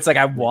 So it's like,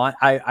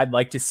 I'd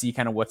like to see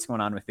kind of what's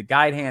going on with the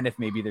guide hand, if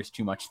maybe there's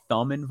too much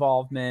thumb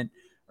involvement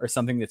or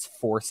something that's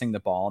forcing the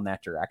ball in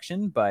that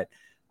direction. But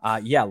a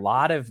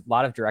lot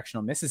of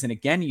directional misses. And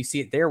again, you see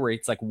it there where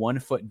it's like 1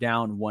 foot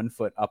down, 1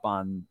 foot up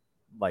on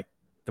like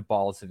the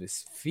balls of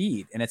his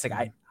feet. And it's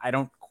like, I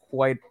don't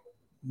quite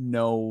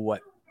know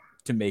what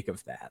to make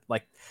of that.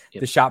 Like,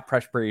 the shot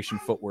preparation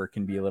footwork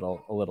can be a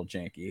little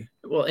janky.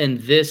 Well, and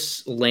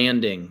this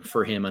landing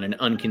for him on an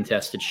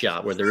uncontested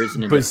shot where there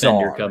isn't a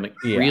defender coming,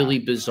 really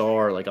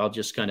bizarre. Like, I'll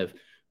just kind of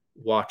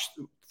watch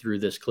through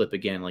this clip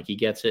again. Like, he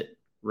gets it,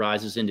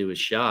 rises into his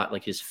shot.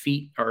 Like, his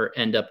feet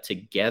end up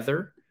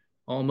together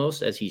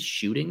almost as he's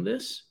shooting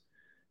this.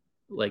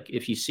 Like,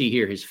 if you see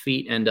here, his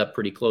feet end up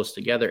pretty close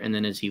together, and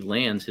then as he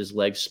lands, his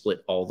legs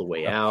split all the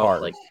way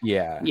out. Like,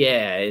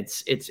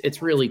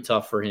 it's really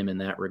tough for him in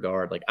that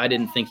regard. Like, I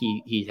didn't think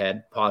he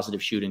had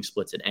positive shooting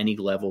splits at any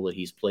level that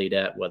he's played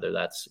at, whether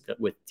that's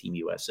with Team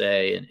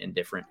USA and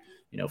different,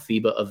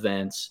 FIBA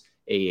events,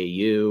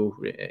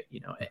 AAU,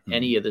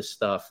 any of this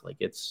stuff. Like,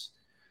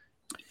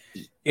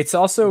 it's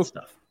also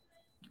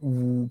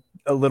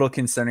a little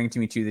concerning to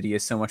me too that he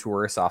is so much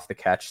worse off the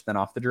catch than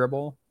off the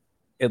dribble,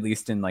 at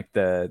least in like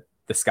the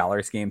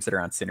Scholars games that are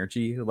on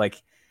Synergy.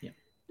 Like,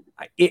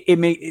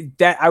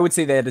 I would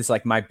say that is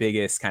like my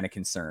biggest kind of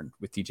concern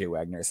with DJ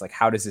Wagner is like,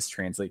 how does this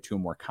translate to a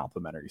more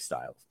complementary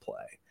style of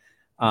play?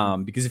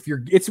 Because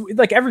it's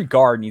like every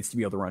guard needs to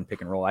be able to run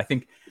pick and roll. I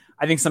think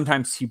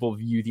sometimes people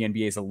view the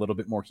NBA as a little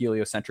bit more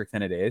heliocentric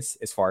than it is,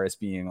 as far as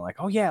being like,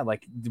 oh yeah,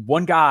 like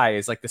one guy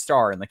is like the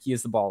star and like he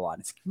has the ball a lot.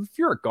 It's like, if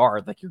you're a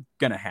guard, like you're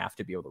going to have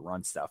to be able to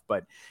run stuff,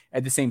 but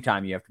at the same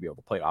time, you have to be able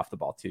to play off the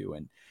ball too.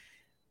 And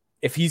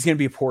if he's going to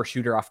be a poor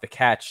shooter off the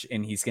catch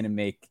and he's going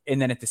to and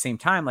then at the same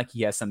time, like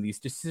he has some of these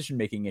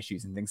decision-making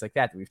issues and things like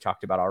that we've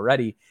talked about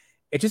already.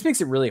 it just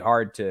makes it really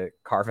hard to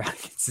carve out a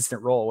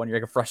consistent role when you're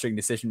like a frustrating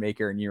decision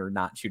maker and you're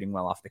not shooting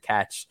well off the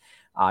catch.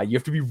 You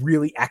have to be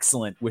really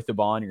excellent with the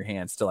ball in your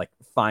hands to like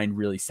find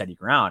really steady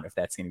ground if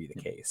that's going to be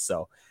the case.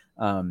 So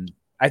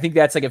I think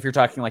that's like, if you're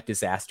talking like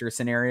disaster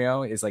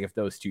scenario, is like if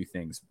those two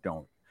things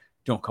don't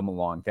come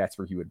along, that's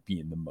where he would be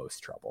in the most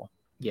trouble.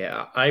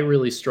 Yeah, I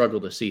really struggle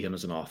to see him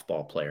as an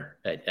off-ball player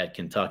at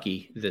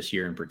Kentucky this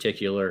year in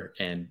particular.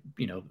 And,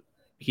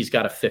 he's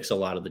got to fix a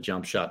lot of the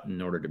jump shot in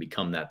order to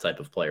become that type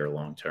of player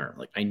long-term.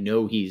 Like, I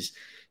know he's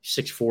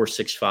 6'4",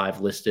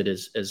 6'5", listed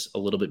as a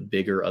little bit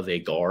bigger of a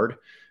guard,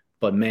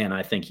 but man,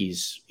 I think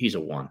he's a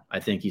one. I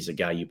think he's a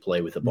guy you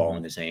play with the ball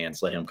in his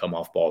hands, let him come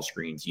off ball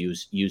screens,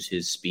 use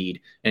his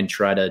speed, and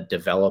try to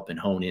develop and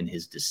hone in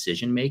his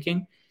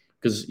decision-making.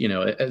 Because,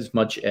 as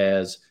much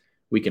as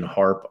we can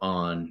harp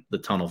on the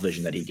tunnel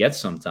vision that he gets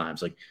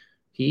sometimes, like,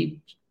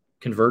 he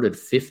converted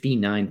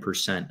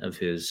 59% of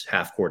his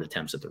half-court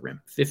attempts at the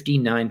rim.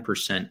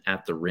 59%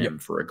 at the rim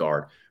for a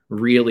guard.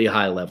 Really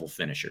high-level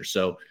finisher.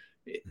 So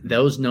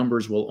those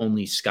numbers will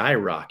only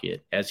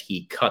skyrocket as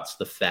he cuts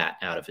the fat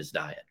out of his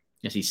diet.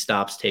 As he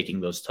stops taking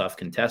those tough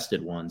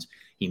contested ones,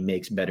 he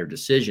makes better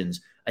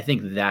decisions. I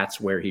think that's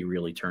where he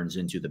really turns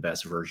into the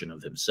best version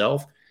of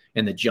himself.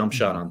 And the jump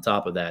shot on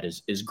top of that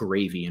is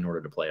gravy in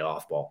order to play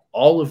off ball.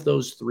 All of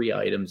those three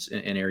items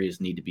and areas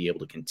need to be able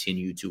to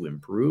continue to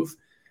improve.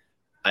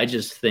 I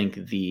just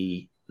think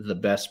the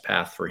best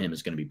path for him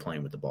is going to be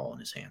playing with the ball in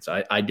his hands.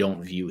 I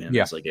don't view him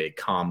as like a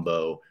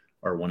combo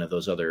or one of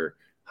those other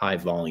high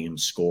volume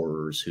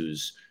scorers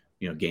whose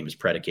game is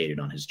predicated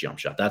on his jump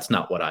shot. That's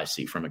not what I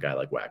see from a guy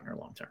like Wagner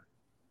long term.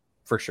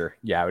 For sure.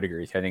 Yeah, I would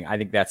agree. I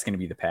think that's going to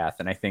be the path.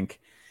 And I think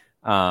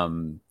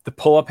the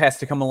pull up has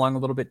to come along a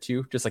little bit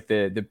too. Just like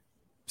the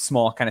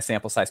small kind of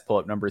sample size pull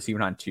up numbers,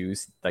 even on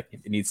twos, like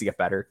it needs to get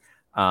better.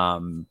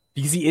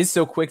 Because he is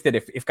so quick that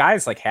if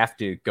guys like have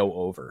to go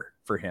over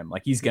for him,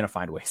 like he's going to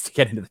find ways to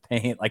get into the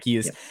paint. Like he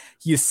is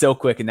so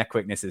quick, and that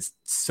quickness is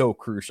so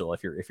crucial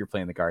if you're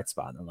playing the guard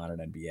spot in the modern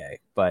NBA.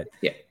 But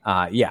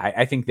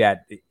I think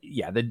that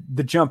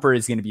the jumper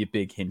is going to be a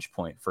big hinge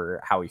point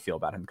for how we feel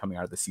about him coming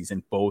out of the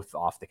season, both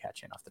off the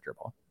catch and off the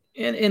dribble.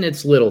 And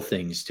it's little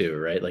things too,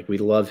 right? Like, we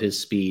love his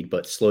speed,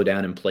 but slow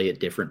down and play at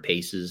different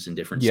paces and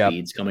different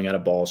speeds coming out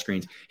of ball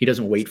screens. He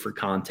doesn't wait for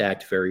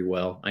contact very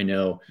well. I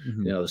know,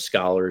 the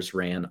scholars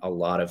ran a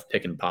lot of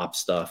pick and pop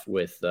stuff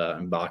with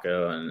Baumbach,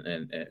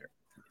 and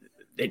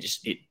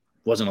it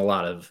wasn't a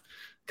lot of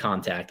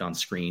contact on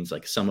screens.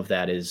 Like, some of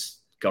that is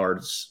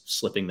guards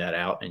slipping that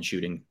out and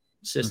shooting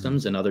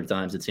systems, and other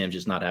times it's him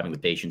just not having the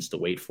patience to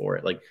wait for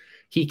it. Like,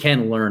 he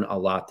can learn a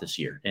lot this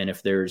year. And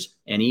if there's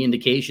any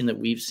indication that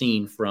we've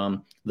seen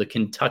from the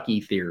Kentucky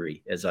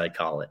theory, as I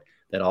call it,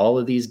 that all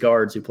of these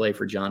guards who play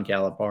for John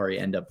Calipari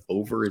end up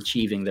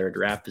overachieving their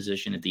draft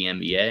position at the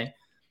NBA,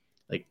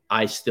 like,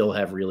 I still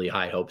have really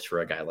high hopes for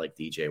a guy like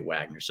DJ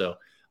Wagner. So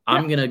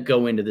I'm going to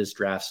go into this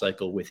draft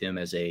cycle with him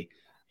as a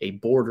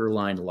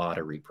borderline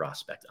lottery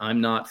prospect.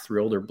 I'm not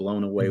thrilled or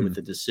blown away with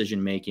the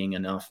decision-making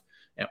enough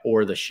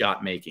or the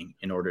shot-making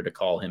in order to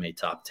call him a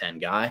top 10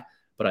 guy.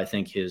 But I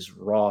think his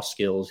raw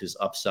skills, his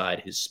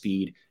upside, his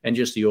speed, and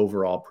just the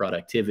overall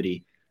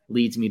productivity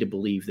leads me to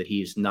believe that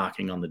he is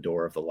knocking on the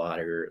door of the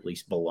lottery, or at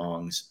least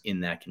belongs in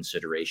that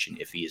consideration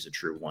if he is a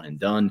true one and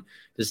done.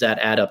 Does that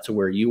add up to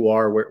where you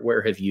are?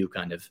 Where have you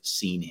kind of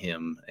seen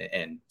him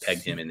and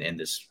pegged him in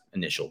this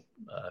initial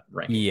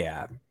ranking?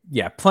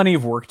 Yeah. Plenty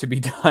of work to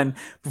be done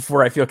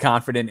before I feel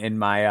confident in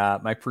my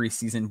my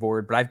preseason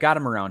board, but I've got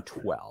him around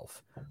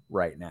 12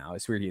 right now.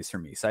 Is where he is for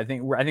me. So I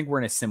think we're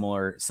in a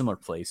similar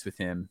place with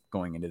him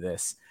going into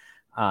this.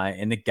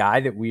 And the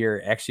guy that we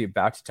are actually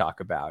about to talk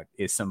about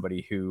is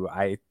somebody who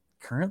I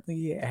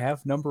currently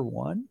have number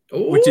 1,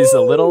 which is a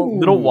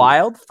little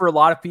wild for a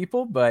lot of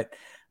people, but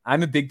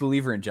I'm a big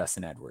believer in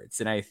Justin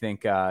Edwards. And I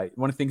think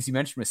one of the things you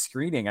mentioned was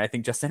screening. I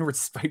think Justin Edwards,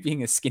 despite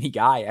being a skinny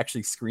guy,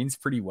 actually screens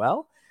pretty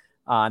well.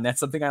 And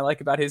that's something I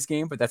like about his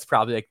game, but that's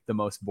probably like the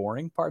most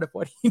boring part of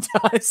what he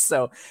does.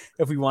 So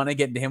if we want to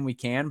get into him, we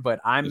can,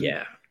 but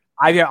I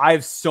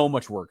have so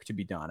much work to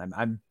be done.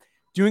 I'm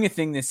doing a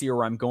thing this year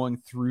where I'm going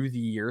through the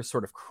year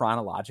sort of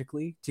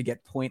chronologically to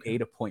get point A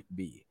to point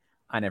B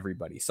on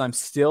everybody. So I'm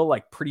still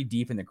like pretty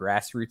deep in the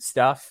grassroots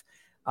stuff.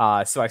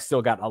 So I've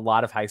still got a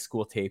lot of high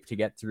school tape to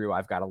get through.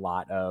 I've got a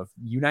lot of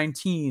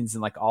U19s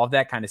and like all of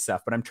that kind of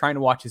stuff, but I'm trying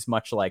to watch as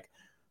much like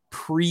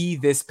pre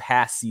this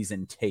past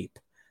season tape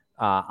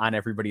on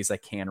everybody as I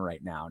can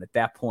right now. And at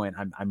that point,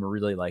 I'm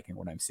really liking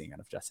what I'm seeing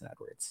out of Justin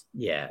Edwards.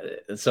 Yeah.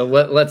 So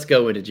let's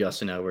go into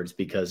Justin Edwards,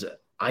 because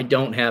I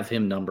don't have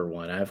him number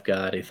 1. I've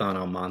got Ethan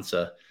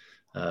Almanza.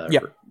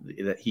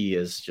 That he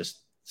is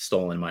just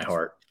stolen my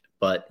heart.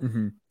 But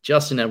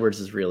Justin Edwards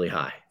is really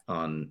high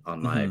on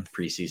my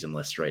preseason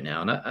list right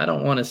now. And I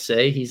don't want to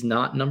say he's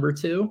not number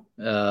 2.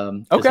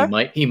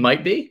 He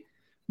might be,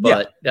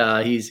 but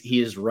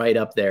he is right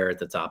up there at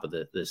the top of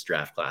this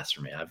draft class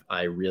for me.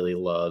 I really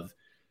love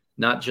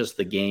not just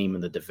the game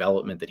and the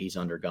development that he's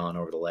undergone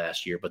over the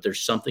last year, but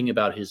there's something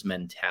about his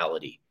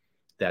mentality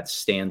that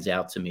stands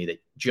out to me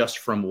that just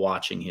from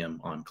watching him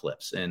on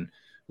clips. And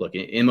look,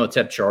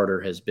 Imhotep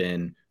Charter has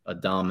been a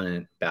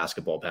dominant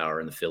basketball power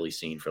in the Philly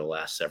scene for the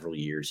last several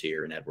years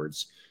here, and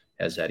Edwards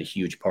has had a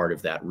huge part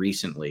of that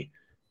recently.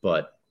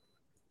 But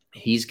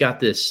he's got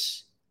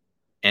this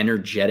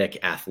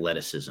energetic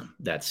athleticism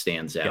that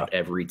stands out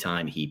every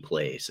time he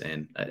plays.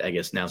 And I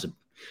guess now's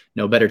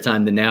no better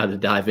time than now to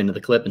dive into the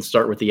clip and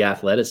start with the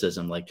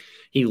athleticism. Like,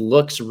 he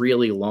looks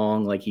really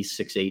long, like he's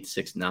 6'8",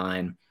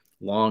 6'9",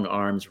 long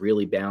arms,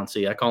 really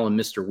bouncy. I call him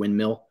Mr.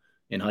 Windmill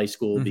in high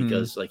school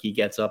because like he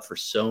gets up for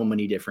so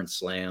many different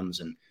slams,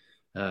 and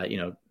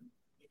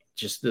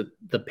just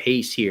the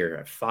pace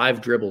here, 5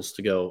 dribbles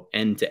to go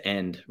end to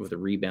end with a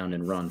rebound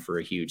and run for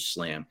a huge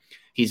slam.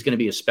 He's going to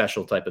be a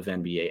special type of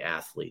NBA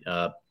athlete.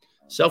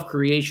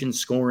 Self-creation,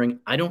 scoring,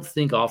 I don't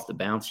think off the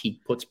bounce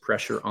he puts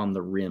pressure on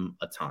the rim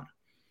a ton.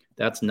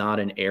 That's not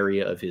an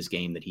area of his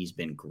game that he's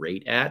been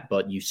great at,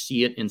 but you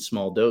see it in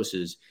small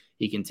doses.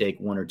 He can take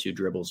 1 or 2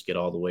 dribbles, get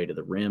all the way to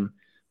the rim,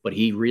 but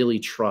he really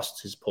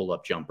trusts his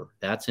pull-up jumper.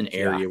 That's an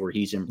area where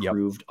he's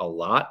improved a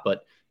lot,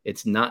 but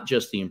it's not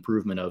just the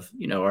improvement of,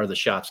 are the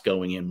shots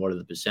going in? What do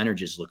the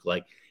percentages look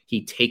like?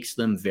 He takes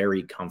them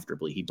very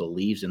comfortably. He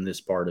believes in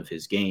this part of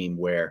his game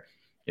where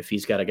if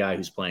he's got a guy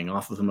who's playing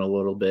off of him a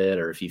little bit,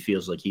 or if he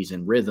feels like he's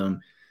in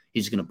rhythm,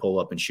 he's going to pull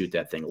up and shoot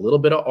that thing. A little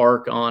bit of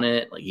arc on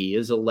it. Like, he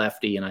is a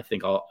lefty, and I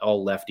think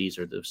all lefties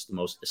are the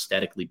most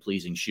aesthetically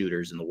pleasing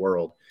shooters in the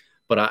world.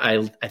 But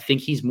I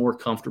think he's more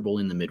comfortable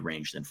in the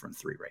mid-range than from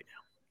 3 right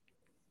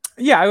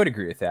now. Yeah, I would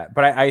agree with that.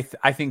 But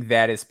I think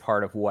that is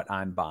part of what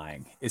I'm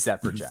buying is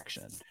that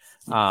projection.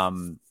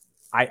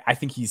 I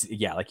think he's,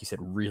 like you said,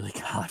 really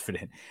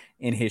confident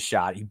in his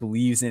shot. He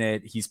believes in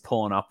it. He's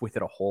pulling up with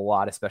it a whole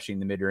lot, especially in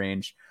the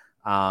mid-range.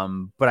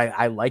 But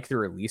I like the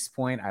release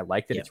point. I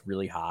like that it's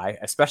really high,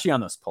 especially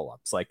on those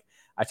pull-ups. Like,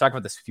 I talk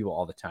about this with people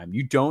all the time.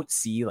 You don't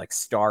see like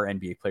star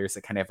NBA players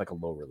that kind of have like a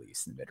low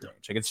release in the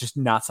mid-range. Like, it's just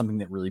not something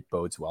that really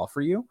bodes well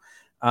for you.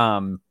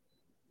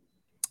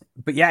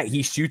 But yeah,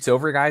 he shoots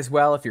over guys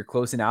well. If you're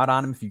closing out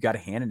on him, if you got a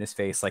hand in his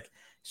face, like,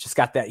 it's just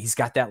got that, he's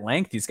got that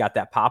length, he's got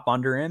that pop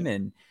under him,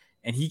 and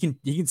he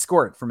can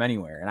score it from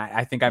anywhere. And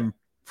I think I'm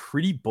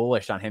pretty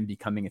bullish on him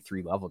becoming a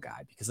 3-level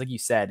guy, because like you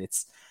said,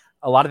 it's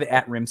a lot of the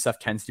at rim stuff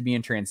tends to be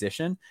in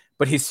transition,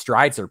 but his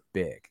strides are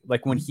big.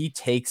 Like, when he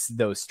takes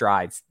those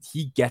strides,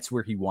 he gets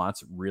where he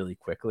wants really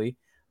quickly.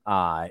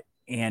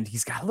 And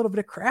he's got a little bit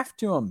of craft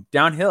to him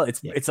downhill.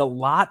 It's a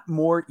lot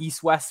more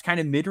east-west kind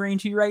of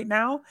mid-rangey right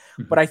now,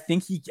 but I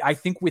think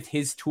with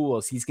his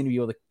tools, he's going to be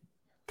able to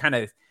kind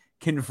of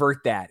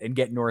convert that and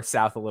get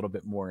north-south a little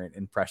bit more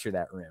and pressure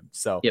that rim.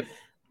 So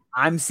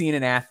I'm seeing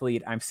an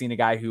athlete. I'm seeing a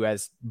guy who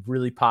has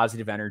really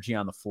positive energy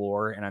on the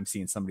floor, and I'm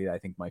seeing somebody that I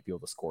think might be able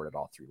to score it at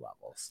all 3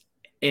 levels.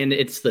 And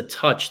it's the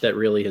touch that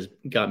really has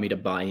got me to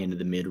buy into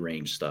the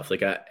mid-range stuff.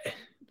 Like,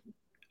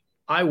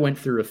 I went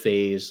through a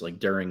phase like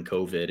during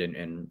COVID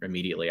and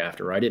immediately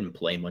after. I didn't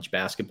play much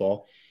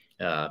basketball.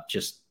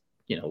 Just,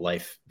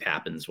 life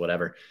happens,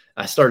 whatever.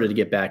 I started to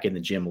get back in the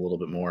gym a little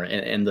bit more.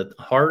 And the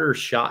harder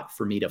shot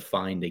for me to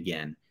find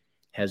again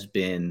has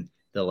been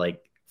the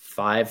like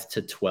 5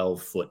 to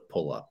 12 foot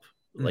pull up.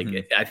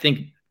 Like, I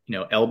think,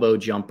 elbow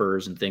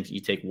jumpers and things, you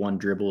take 1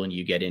 dribble and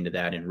you get into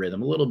that in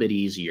rhythm a little bit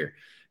easier.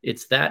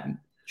 It's that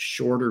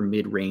shorter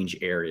mid-range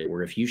area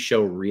where if you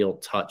show real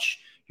touch,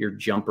 your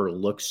jumper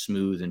looks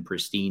smooth and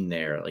pristine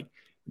there. Like,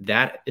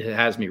 that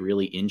has me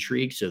really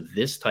intrigued. So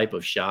this type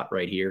of shot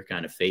right here,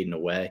 kind of fading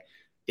away,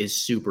 is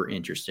super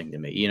interesting to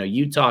me.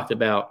 You talked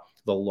about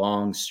the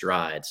long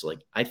strides. Like,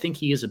 I think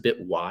he is a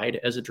bit wide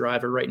as a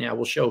driver right now.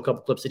 We'll show a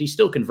couple clips that he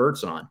still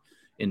converts on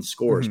in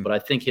scores, but I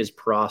think his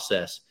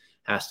process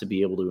has to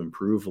be able to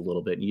improve a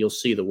little bit. And you'll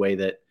see the way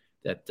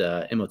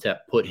that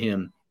Imhotep put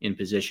him in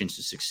positions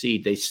to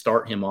succeed. They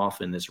start him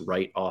off in this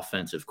right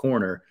offensive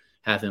corner,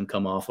 have him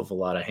come off of a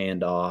lot of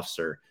handoffs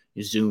or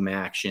zoom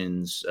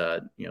actions,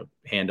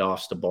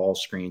 handoffs to ball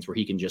screens where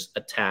he can just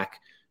attack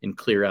and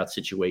clear out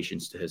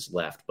situations to his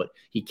left. But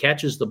he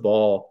catches the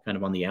ball kind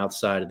of on the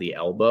outside of the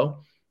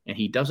elbow, and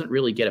he doesn't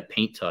really get a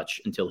paint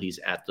touch until he's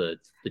at the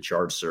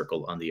charge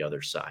circle on the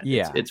other side.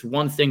 Yeah. It's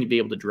one thing to be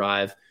able to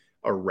drive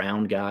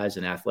around guys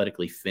and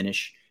athletically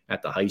finish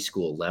at the high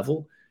school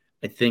level.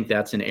 I think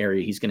that's an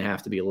area he's going to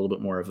have to be a little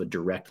bit more of a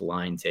direct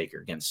line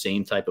taker. Again,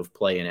 same type of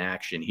play in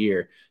action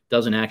here.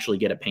 Doesn't actually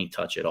get a paint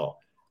touch at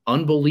all.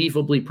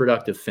 Unbelievably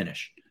productive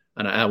finish.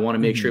 And I want to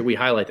make sure we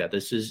highlight that.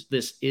 This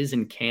is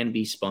and can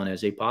be spun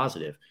as a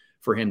positive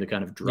for him to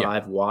kind of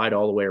drive wide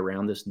all the way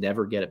around this,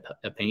 never get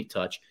a paint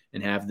touch,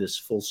 and have this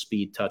full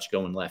speed touch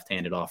going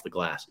left-handed off the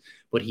glass.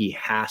 But he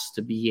has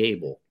to be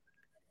able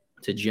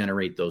to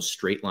generate those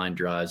straight line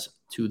drives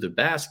to the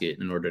basket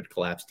in order to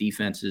collapse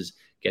defenses,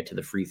 get to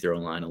the free throw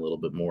line a little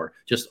bit more,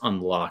 just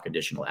unlock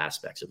additional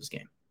aspects of his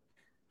game.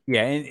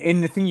 Yeah.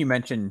 And the thing you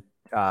mentioned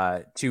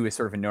too is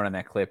sort of a note on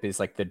that clip is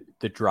like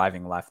the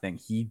driving left thing.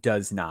 He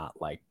does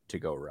not like to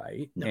go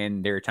right. No.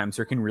 And there are times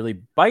where it can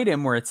really bite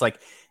him where it's like,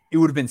 it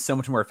would have been so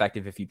much more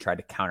effective if you tried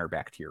to counter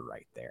back to your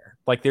right there.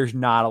 Like, there's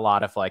not a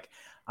lot of like,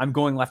 I'm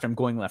going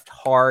left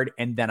hard,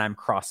 and then I'm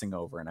crossing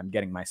over and I'm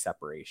getting my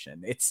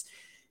separation.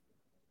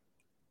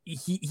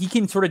 he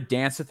can sort of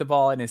dance with the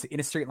ball in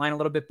a straight line a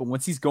little bit, but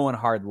once he's going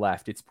hard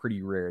left, it's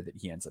pretty rare that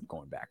he ends up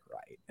going back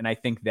right. And I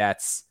think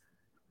that's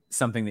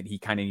something that he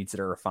kind of needs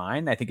to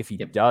refine. I think if he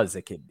does,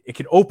 it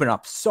could open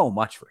up so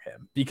much for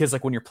him, because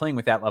like when you're playing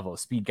with that level of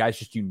speed, guys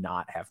just do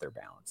not have their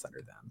balance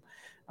under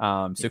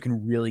them. So it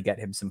can really get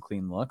him some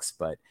clean looks,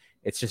 but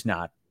it's just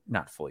not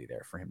fully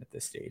there for him at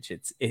this stage.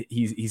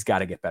 He's got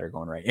to get better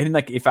going right. And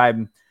like,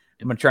 I'm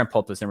going to try and pull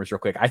up those numbers real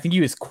quick. I think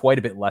he was quite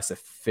a bit less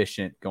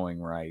efficient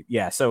going right.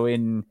 Yeah. So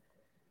in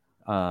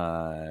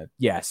the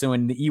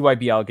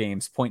EYBL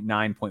games,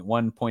 0.9,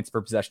 0.1 points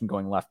per possession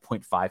going left,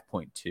 0.5,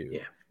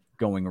 0.2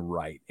 going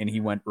right. And he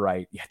went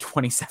right.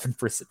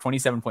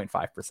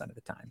 27.5% of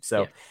the time.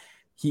 So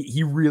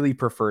he really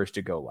prefers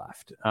to go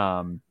left.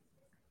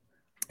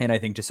 And I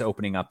think just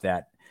opening up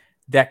that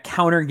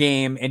counter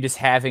game and just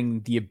having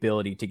the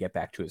ability to get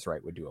back to his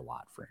right would do a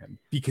lot for him,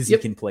 because he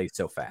can play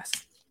so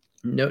fast.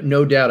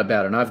 No doubt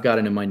about it. And I've got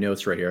it in my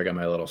notes right here. I got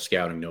my little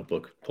scouting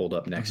notebook pulled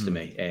up next to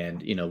me.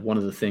 And, one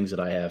of the things that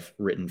I have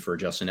written for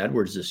Justin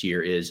Edwards this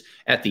year is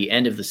at the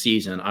end of the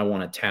season, I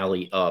want to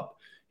tally up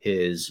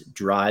his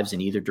drives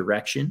in either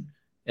direction,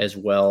 as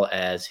well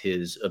as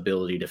his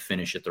ability to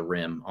finish at the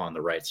rim on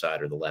the right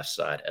side or the left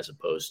side, as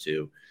opposed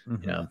to,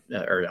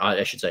 or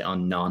I should say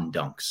on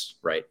non-dunks,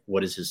 right?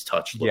 What does his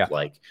touch look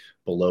like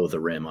below the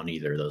rim on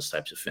either of those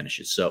types of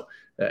finishes? So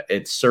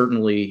it's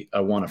certainly, I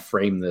want to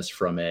frame this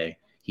from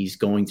he's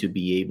going to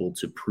be able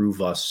to prove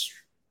us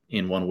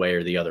in one way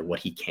or the other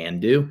what he can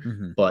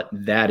do. But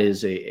that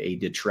is a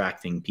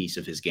detracting piece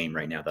of his game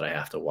right now that I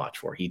have to watch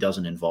for. He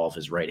doesn't involve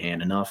his right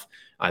hand enough.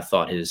 I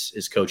thought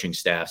his coaching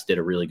staffs did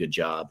a really good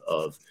job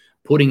of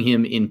putting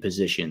him in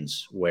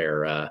positions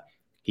where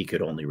he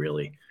could only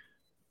really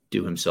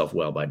do himself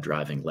well by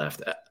driving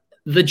left.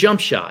 The jump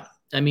shot.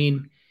 I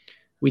mean,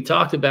 we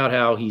talked about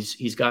how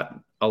he's got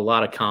a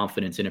lot of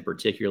confidence in it,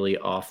 particularly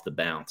off the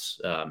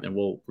bounce. And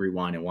we'll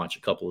rewind and watch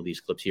a couple of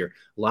these clips here.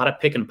 A lot of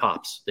pick and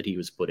pops that he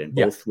was put in,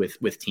 both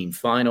with Team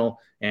Final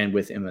and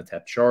with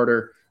Imhotep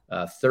Charter.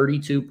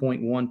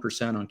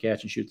 32.1% on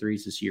catch and shoot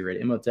threes this year at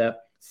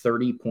Imhotep,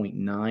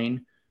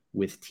 30.9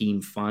 with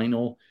Team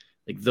Final.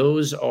 Like,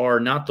 those are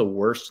not the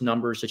worst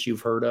numbers that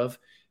you've heard of.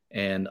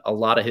 And a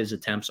lot of his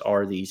attempts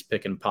are these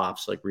pick and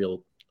pops, like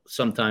real,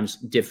 sometimes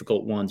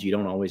difficult ones. You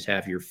don't always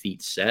have your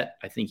feet set.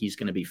 I think he's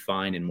going to be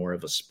fine in more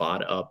of a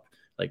spot up,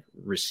 like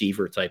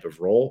receiver type of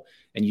role.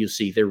 And you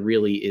see there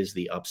really is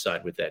the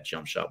upside with that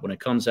jump shot. When it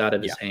comes out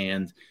of his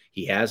hand,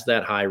 he has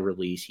that high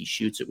release. He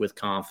shoots it with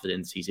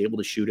confidence. He's able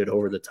to shoot it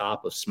over the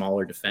top of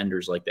smaller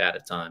defenders like that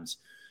at times.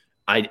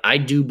 I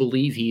do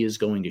believe he is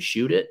going to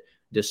shoot it,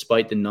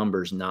 despite the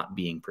numbers not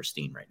being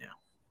pristine right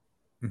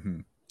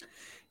now.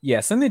 Yeah,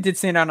 something that did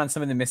stand out on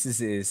some of the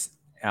misses is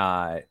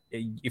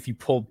if you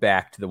pull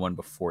back to the one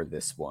before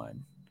this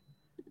one,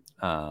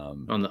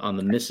 on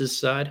the misses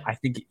side, I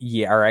think,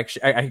 or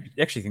actually, I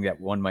actually think that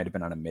one might have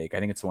been on a make. I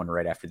think it's the one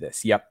right after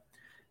this. Yep.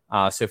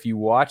 So if you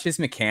watch his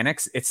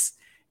mechanics, it's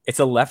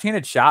a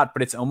left-handed shot,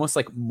 but it's almost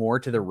like more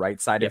to the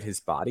right side of his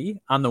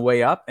body on the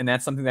way up, and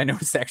that's something that I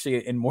noticed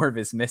actually in more of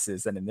his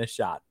misses than in this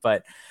shot.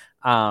 But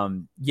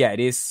it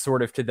is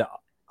sort of to the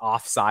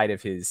off side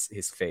of his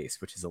face,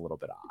 which is a little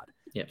bit odd.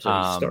 Yeah, so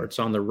he starts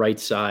on the right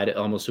side,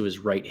 almost to his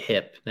right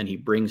hip. Then he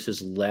brings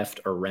his left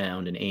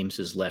around and aims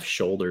his left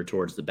shoulder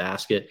towards the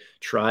basket.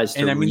 Tries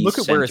to, and I mean, look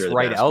at where his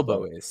right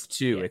elbow is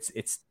too. Yeah.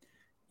 It's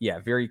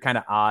very kind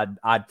of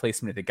odd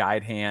placement of the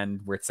guide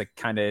hand, where it's like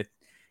kind of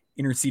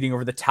interceding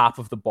over the top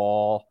of the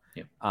ball.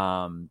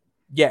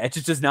 It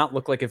just does not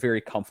look like a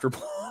very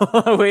comfortable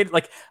way.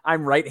 Like,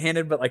 I'm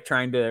right-handed, but like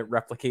trying to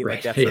replicate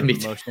like that sort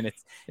of motion.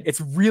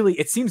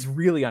 It seems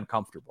really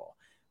uncomfortable.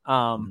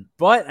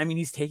 But I mean,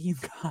 he's taking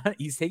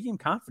him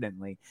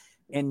confidently,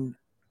 and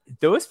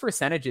those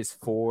percentages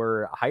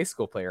for a high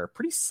school player are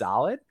pretty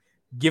solid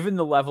given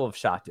the level of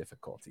shot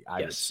difficulty.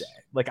 I would say,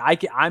 like,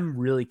 I'm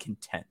really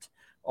content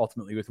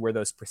ultimately with where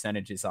those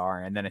percentages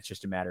are. And then it's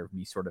just a matter of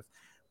me sort of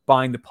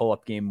buying the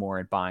pull-up game more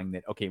and buying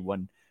that, okay,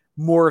 when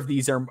more of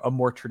these are a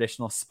more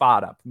traditional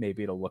spot up,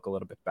 maybe it'll look a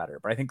little bit better.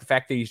 But I think the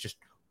fact that he's just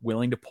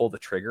willing to pull the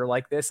trigger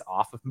like this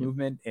off of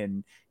movement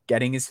and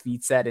getting his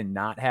feet set and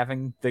not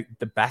having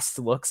the best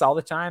looks all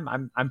the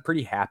time, I'm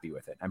pretty happy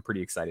with it. I'm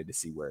pretty excited to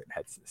see where it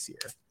heads this year.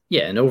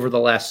 Yeah, and over the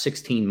last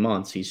 16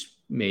 months, he's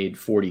made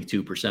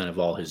 42% of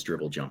all his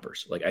dribble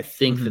jumpers. Like, I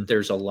think that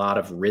there's a lot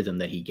of rhythm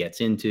that he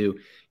gets into.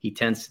 He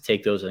tends to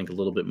take those, I think, a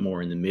little bit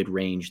more in the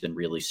mid-range than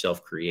really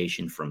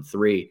self-creation from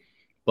three.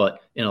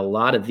 But in a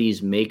lot of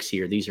these makes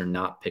here, these are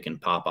not pick and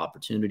pop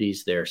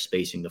opportunities. They're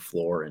spacing the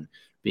floor and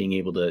being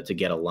able to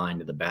get a line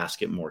to the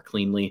basket more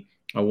cleanly.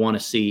 I want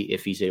to see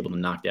if he's able to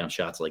knock down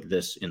shots like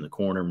this in the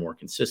corner more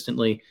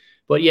consistently.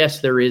 But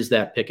yes, there is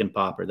that pick and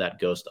pop or that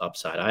ghost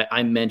upside.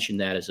 I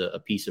mentioned that as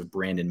a piece of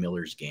Brandon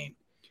Miller's game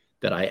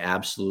that I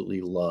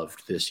absolutely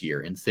loved this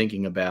year. And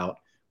thinking about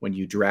when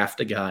you draft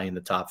a guy in the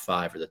top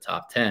 5 or the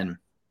top 10,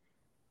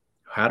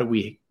 how do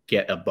we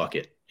get a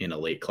bucket in a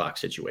late clock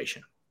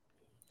situation?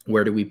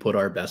 Where do we put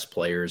our best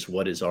players?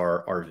 What is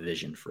our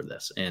vision for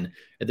this? And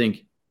I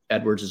think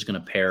Edwards is going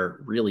to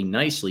pair really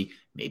nicely,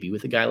 maybe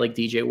with a guy like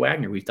DJ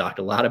Wagner. We've talked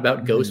a lot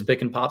about ghost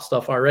pick and pop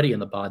stuff already in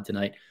the pod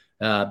tonight,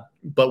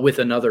 but with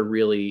another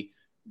really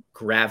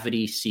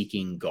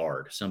gravity-seeking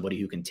guard, somebody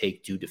who can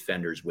take 2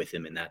 defenders with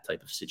him in that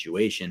type of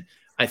situation.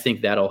 I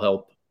think that'll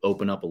help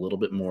open up a little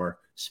bit more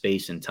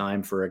space and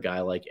time for a guy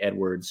like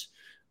Edwards.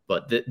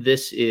 But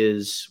this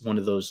is one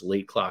of those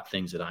late clock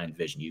things that I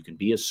envision. You can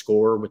be a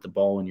scorer with the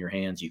ball in your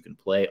hands. You can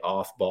play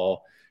off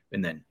ball.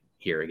 And then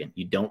here again,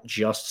 you don't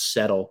just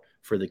settle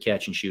for the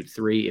catch and shoot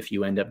 3. If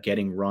you end up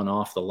getting run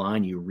off the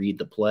line, you read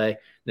the play.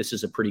 This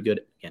is a pretty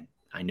good, again,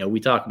 I know we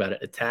talk about it,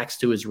 attacks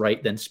to his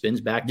right, then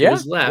spins back to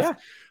his left.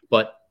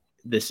 But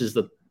this is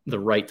the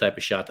right type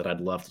of shot that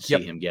I'd love to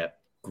see him get.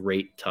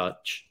 Great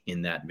touch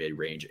in that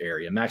mid-range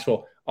area.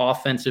 Maxwell,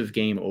 offensive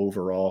game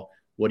overall,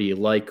 what do you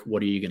like?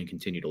 What are you going to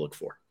continue to look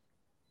for?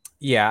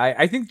 Yeah,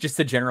 I think just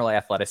the general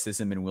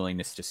athleticism and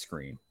willingness to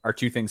screen are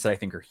 2 things that I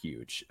think are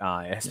huge,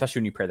 especially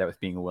when you pair that with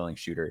being a willing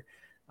shooter.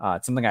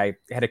 It's something I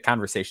had a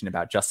conversation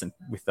about Justin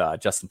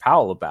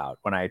Powell about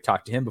when I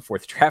talked to him before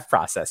the draft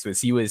process.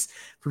 He was,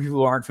 for people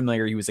who aren't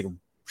familiar, he was like a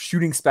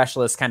shooting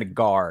specialist kind of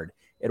guard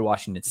at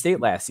Washington State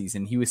last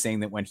season. He was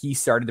saying that when he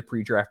started the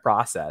pre-draft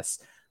process,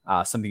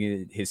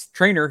 something his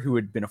trainer, who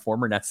had been a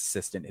former Nets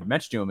assistant, had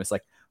mentioned to him is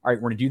like, all right,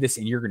 we're going to do this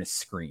and you're going to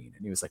screen.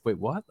 And he was like, wait,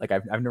 what? Like,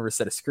 I've never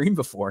set a screen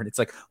before. And it's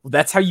like, well,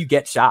 that's how you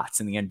get shots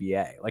in the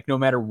NBA. Like, no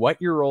matter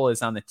what your role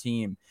is on the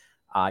team,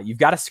 you've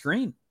got to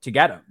screen to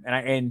get them.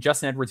 And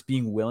Justin Edwards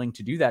being willing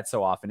to do that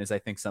so often is, I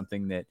think,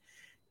 something that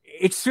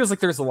it just feels like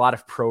there's a lot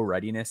of pro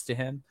readiness to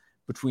him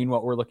between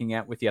what we're looking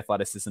at with the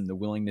athleticism, the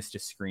willingness to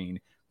screen,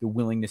 the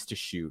willingness to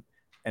shoot,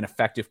 an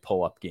effective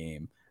pull-up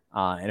game,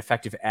 an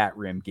effective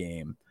at-rim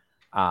game.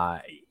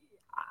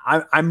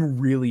 I'm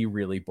really,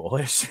 really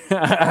bullish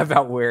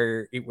about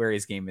where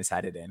his game is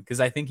headed in,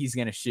 because I think he's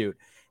going to shoot.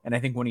 And I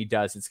think when he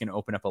does, it's going to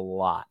open up a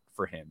lot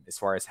for him as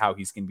far as how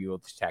he's going to be able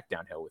to tack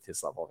downhill with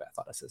his level of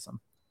athleticism.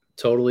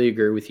 Totally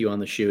agree with you on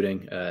the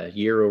shooting.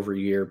 Year over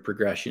year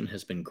progression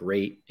has been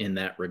great in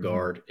that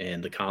regard.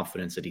 And the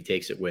confidence that he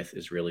takes it with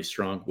is really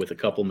strong. With a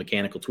couple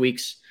mechanical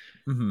tweaks,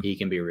 he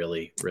can be a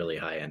really, really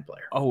high end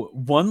player. Oh,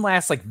 one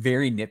last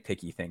very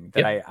nitpicky thing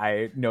that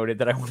I noted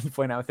that I wanted to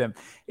point out with him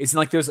is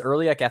in those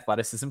early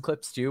athleticism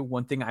clips too.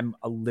 One thing I'm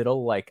a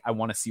little I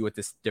want to see what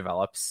this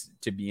develops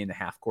to be in the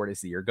half court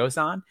as the year goes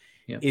on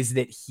is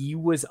that he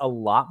was a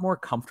lot more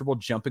comfortable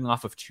jumping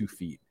off of 2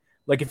 feet.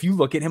 Like, if you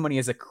look at him when he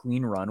has a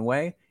clean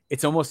runway,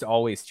 it's almost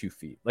always 2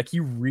 feet. Like,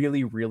 he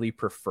really, really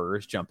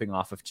prefers jumping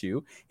off of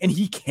 2, and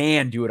he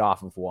can do it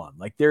off of 1.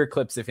 Like, there are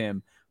clips of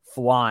him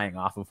flying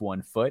off of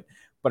 1 foot,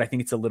 but I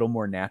think it's a little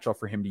more natural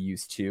for him to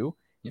use 2.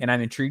 And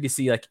I'm intrigued to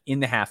see, in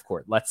the half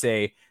court, let's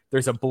say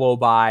there's a blow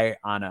by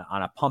on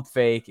a pump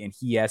fake and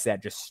he has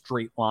that just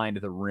straight line to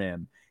the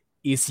rim.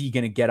 Is he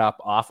going to get up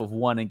off of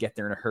 1 and get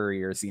there in a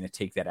hurry, or is he going to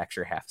take that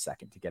extra half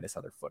second to get his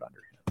other foot under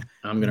him?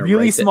 I'm going to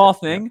really small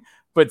thing,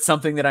 but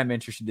something that I'm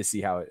interested to see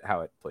how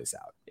it plays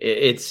out.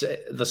 It's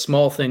the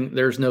small thing.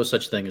 There's no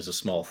such thing as a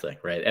small thing,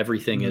 right?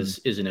 Everything is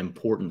an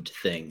important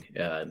thing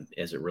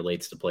as it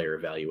relates to player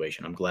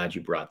evaluation. I'm glad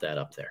you brought that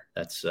up there.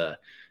 That's I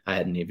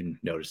hadn't even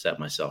noticed that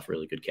myself.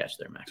 Really good catch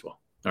there, Maxwell.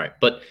 All right,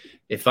 but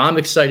if I'm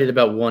excited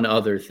about one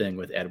other thing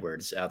with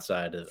Edwards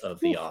outside of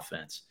the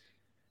offense,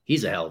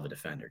 he's a hell of a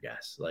defender,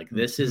 guys.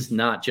 This is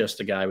not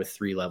just a guy with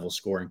 3-level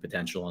scoring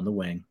potential on the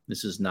wing.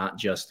 This is not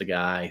just a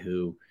guy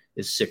who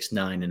is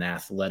 6'9" and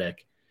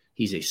athletic.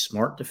 He's a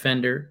smart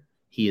defender.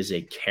 He is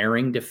a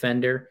caring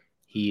defender.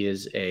 He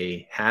is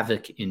a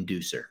havoc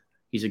inducer.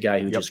 He's a guy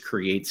who just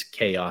creates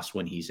chaos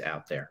when he's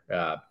out there.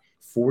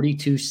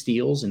 42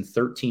 steals and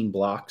 13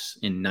 blocks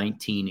in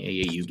 19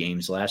 AAU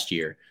games last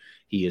year.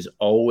 He is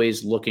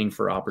always looking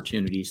for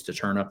opportunities to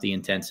turn up the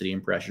intensity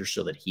and pressure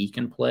so that he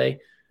can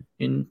play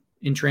in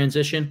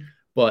transition.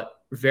 But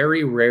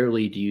very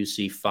rarely do you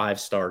see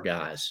 5-star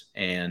guys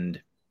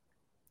and,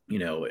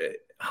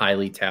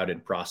 highly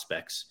touted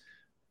prospects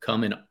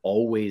come and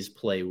always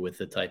play with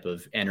the type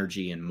of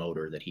energy and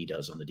motor that he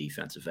does on the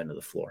defensive end of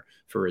the floor.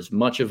 For as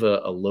much of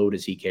a load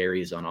as he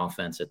carries on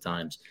offense at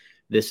times,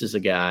 this is a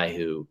guy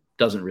who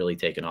doesn't really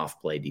take an off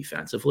play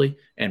defensively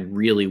and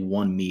really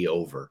won me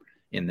over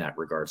in that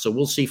regard. So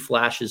we'll see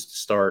flashes to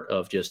start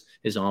of just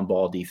his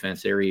on-ball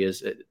defense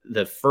areas.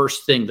 The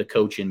first thing the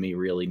coach in me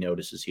really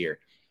notices here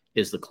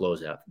is the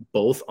closeout.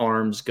 Both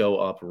arms go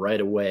up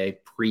right away,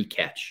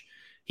 pre-catch.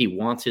 He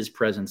wants his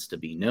presence to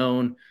be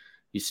known.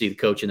 You see the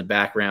coach in the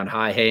background,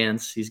 high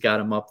hands. He's got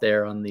him up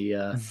there on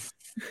the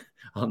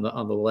on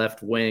the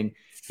left wing.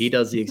 He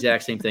does the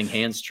exact same thing.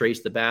 Hands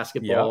trace the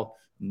basketball,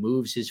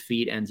 moves his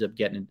feet, ends up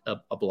getting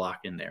a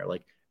block in there.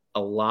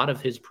 A lot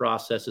of his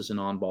process as an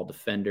on-ball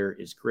defender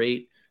is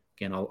great.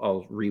 Again,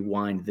 I'll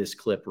rewind this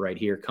clip right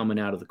here. Coming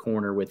out of the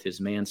corner with his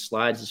man,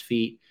 slides his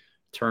feet,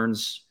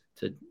 turns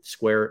to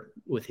square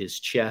with his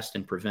chest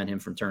and prevent him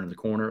from turning the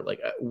corner.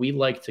 We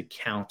like to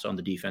count on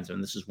the defense,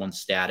 and this is one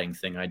statting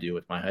thing I do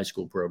with my high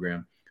school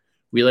program.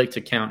 We like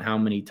to count how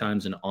many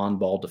times an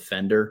on-ball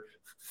defender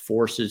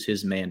forces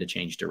his man to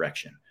change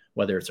direction,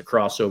 whether it's a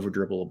crossover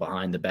dribble,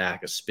 behind the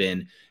back, a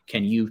spin.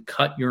 Can you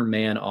cut your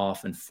man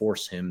off and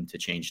force him to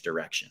change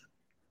direction?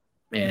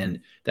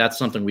 And that's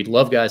something we'd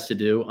love guys to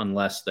do,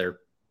 unless they're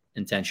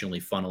intentionally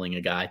funneling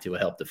a guy to a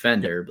help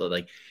defender. But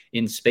like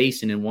in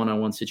space and in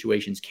one-on-one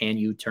situations, can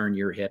you turn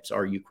your hips?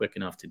 Are you quick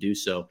enough to do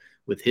so?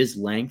 With his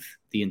length,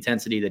 the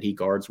intensity that he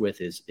guards with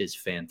is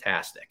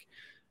fantastic.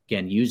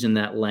 Again, using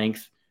that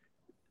length,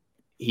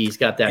 he's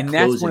got that, and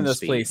closing that's one of those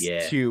plays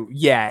too.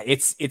 Yeah,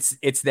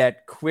 it's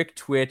that quick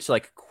twitch,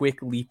 like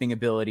quick leaping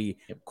ability,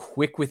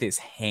 quick with his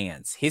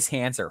hands. His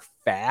hands are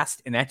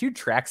fast, and that dude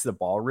tracks the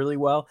ball really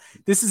well.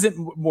 This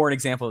isn't more an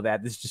example of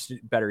that. This is just a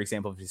better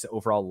example of his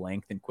overall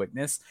length and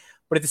quickness.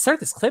 But at the start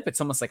of this clip,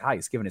 it's almost like,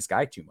 he's giving his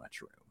guy too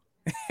much room.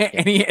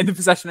 And the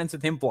possession ends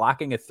with him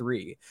blocking a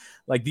three.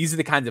 Like, these are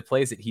the kinds of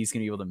plays that he's going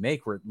to be able to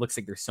make where it looks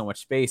like there's so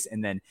much space.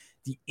 And then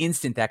the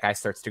instant that guy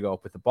starts to go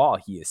up with the ball,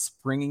 he is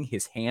springing.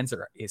 His hand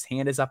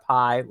is up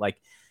high.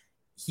 Like,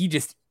 he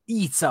just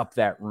eats up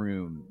that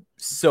room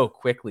so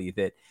quickly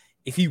that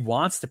if he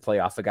wants to play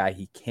off a guy,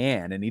 he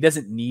can. And he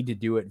doesn't need to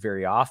do it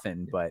very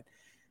often, but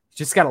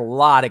just got a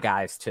lot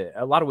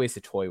of ways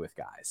to toy with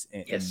guys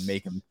and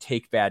make them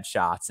take bad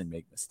shots and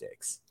make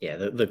mistakes. Yeah,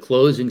 the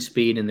closing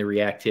speed and the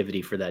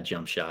reactivity for that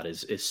jump shot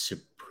is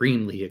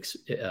supremely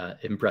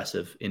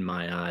impressive in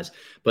my eyes.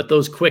 But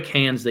those quick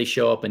hands, they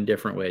show up in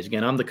different ways.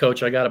 Again, I'm the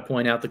coach. I got to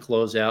point out the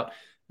closeout.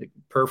 The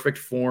perfect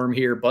form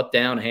here, butt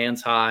down,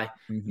 hands high,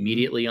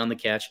 immediately on the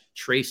catch,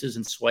 traces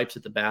and swipes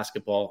at the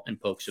basketball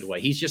and pokes it away.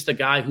 He's just a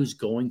guy who's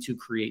going to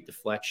create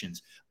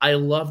deflections. I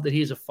love that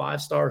he's a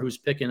 5-star who's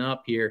picking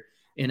up here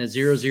in a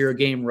 0-0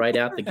 game right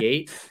out the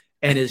gate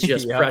and is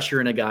just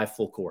pressuring a guy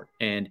full court.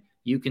 And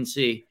you can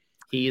see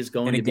he is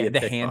going to be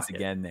the hands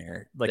again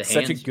there. Like,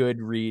 such a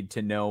good read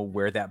to know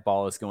where that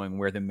ball is going,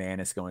 where the man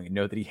is going, and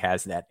know that he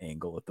has that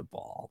angle at the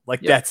ball.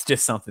 Like, that's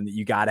just something that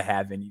you got to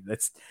have in you.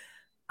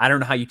 I don't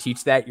know how you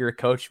teach that. You're a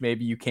coach.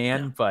 Maybe you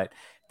can, but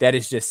that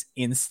is just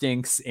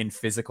instincts and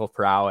physical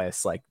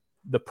prowess, like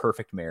the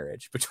perfect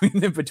marriage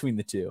between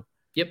the two.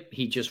 Yep,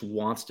 he just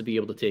wants to be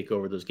able to take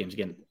over those games.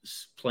 Again,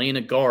 playing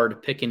a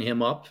guard, picking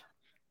him up,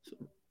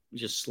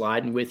 just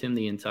sliding with him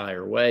the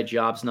entire way.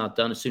 Job's not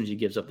done. As soon as he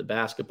gives up the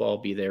basketball,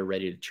 be there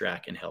ready to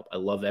track and help. I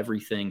love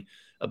everything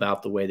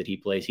about the way that he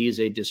plays. He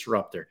is a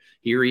disruptor.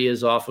 Here he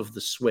is off of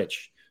the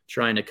switch,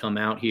 trying to come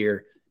out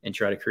here and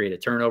try to create a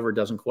turnover.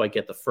 Doesn't quite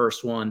get the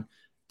first one.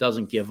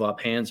 Doesn't give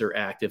up. Hands are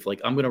active. Like,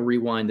 I'm going to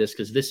rewind this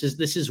because this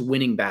is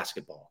winning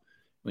basketball.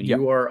 When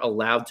you are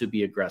allowed to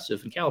be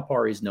aggressive, and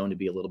Calipari is known to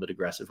be a little bit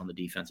aggressive on the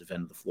defensive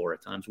end of the floor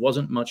at times.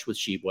 Wasn't much with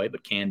Sheboy,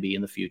 but can be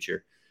in the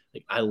future.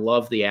 Like, I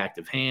love the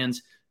active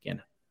hands.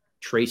 Again,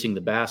 tracing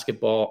the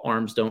basketball.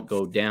 Arms don't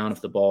go down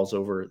if the ball's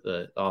over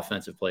the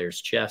offensive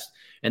player's chest.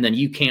 And then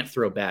you can't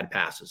throw bad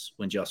passes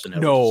when Justin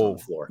Edwards is on the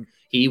floor.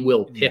 He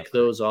will pick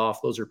those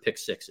off. Those are pick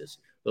sixes.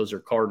 Those are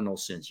cardinal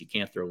sins. You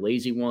can't throw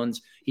lazy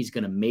ones. He's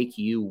going to make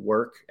you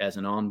work as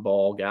an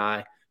on-ball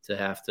guy to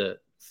have to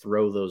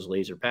throw those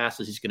laser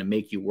passes. He's going to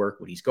make you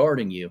work when he's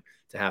guarding you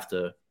to have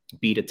to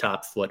beat a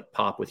top foot,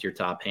 pop with your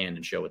top hand,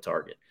 and show a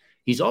target.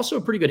 He's also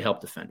a pretty good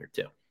help defender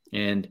too.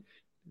 And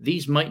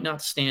these might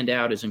not stand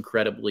out as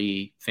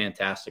incredibly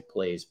fantastic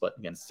plays, but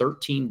again,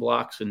 13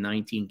 blocks in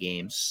 19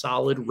 games,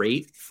 solid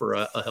rate for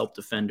a help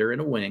defender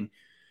and a wing,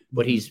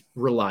 but he's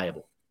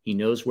reliable. He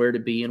knows where to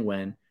be and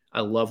when.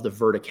 I love the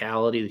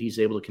verticality that he's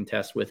able to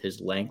contest with.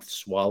 His length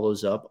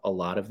swallows up a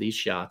lot of these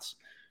shots.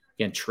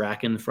 Again,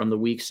 tracking from the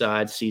weak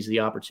side, sees the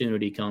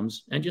opportunity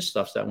comes, and just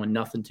stuffs that one.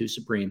 Nothing too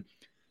supreme.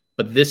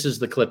 But this is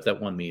the clip that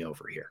won me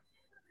over here,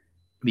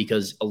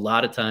 because a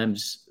lot of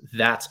times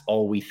that's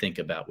all we think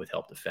about with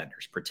help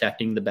defenders: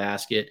 protecting the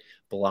basket,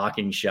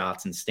 blocking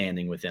shots, and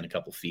standing within a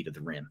couple feet of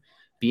the rim.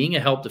 Being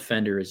a help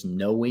defender is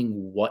knowing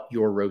what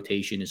your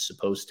rotation is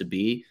supposed to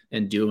be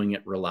and doing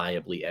it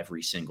reliably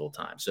every single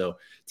time. So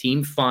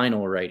team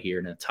final right here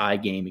in a tie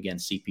game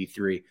against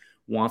CP3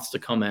 wants to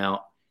come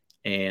out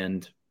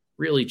and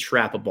really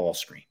trap a ball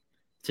screen.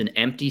 It's an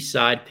empty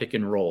side pick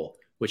and roll,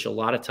 which a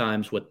lot of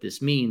times what this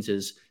means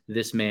is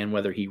this man,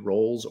 whether he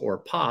rolls or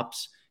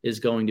pops, is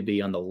going to be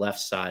on the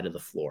left side of the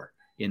floor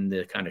in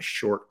the kind of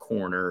short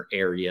corner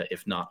area,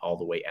 if not all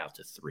the way out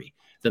to three.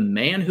 The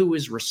man who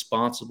is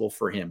responsible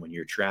for him when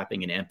you're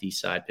trapping an empty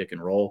side pick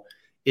and roll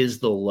is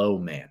the low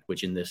man,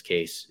 which in this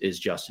case is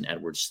Justin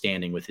Edwards,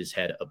 standing with his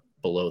head up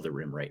below the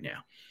rim right now.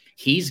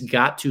 He's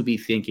got to be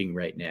thinking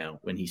right now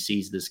when he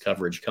sees this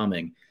coverage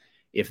coming,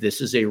 if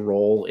this is a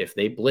roll, if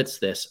they blitz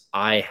this,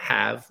 I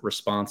have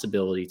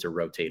responsibility to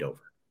rotate over.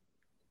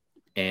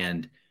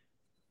 And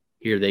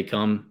here they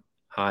come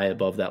high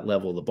above that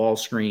level of the ball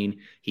screen.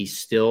 He's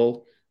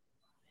still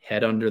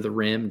head under the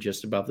rim,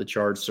 just above the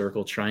charge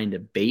circle, trying to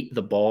bait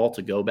the ball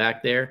to go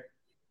back there.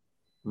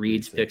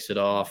 Reeds picks it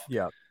off.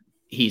 Yeah.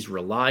 He's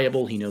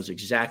reliable. He knows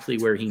exactly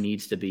where he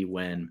needs to be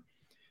when.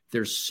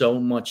 There's so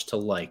much to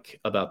like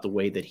about the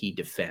way that he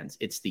defends.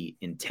 It's the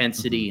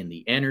intensity and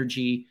the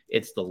energy.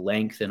 It's the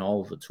length and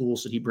all of the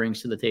tools that he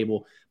brings to the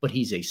table. But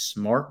he's a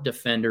smart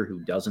defender who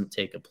doesn't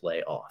take a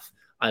play off.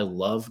 I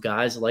love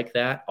guys like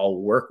that. I'll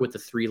work with the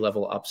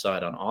 3-level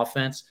upside on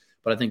offense,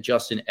 but I think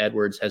Justin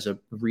Edwards has a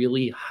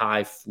really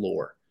high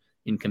floor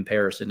in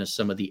comparison to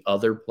some of the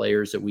other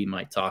players that we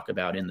might talk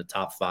about in the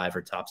top 5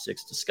 or top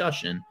 6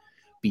 discussion,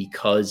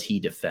 because he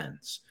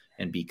defends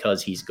and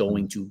because he's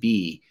going to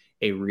be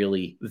a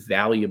really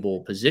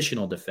valuable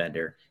positional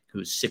defender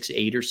who's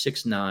 6'8" or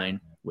 6'9"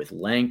 with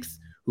length,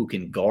 who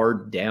can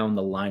guard down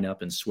the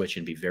lineup and switch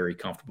and be very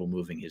comfortable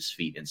moving his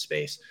feet in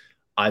space.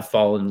 I've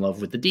fallen in love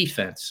with the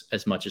defense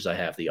as much as I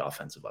have the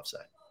offensive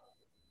upside.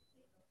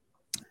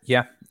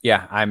 Yeah,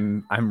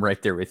 I'm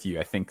right there with you.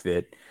 I think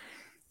that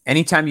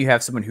anytime you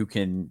have someone who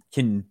can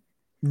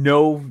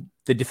know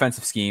the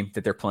defensive scheme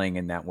that they're playing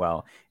in that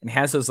well and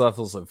has those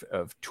levels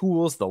of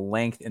tools, the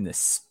length and the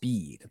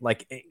speed,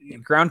 like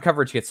ground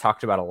coverage gets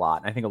talked about a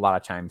lot. And I think a lot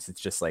of times it's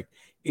just like,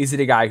 is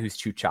it a guy who's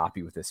too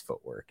choppy with his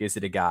footwork? Is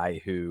it a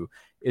guy who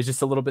is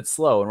just a little bit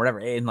slow and whatever?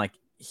 And like,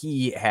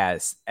 he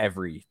has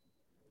every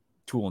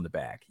tool in the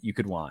bag you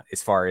could want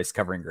as far as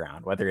covering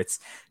ground, whether it's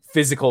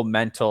physical,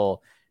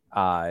 mental,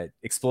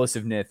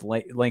 explosiveness,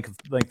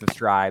 length of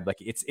stride.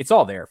 Like it's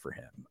all there for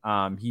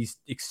him. He's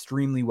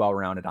extremely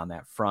well-rounded on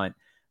that front.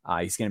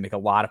 He's going to make a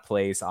lot of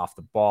plays off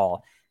the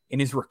ball,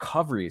 and his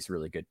recovery is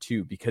really good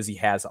too, because he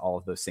has all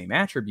of those same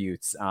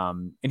attributes.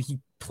 And he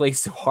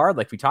plays so hard.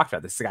 Like we talked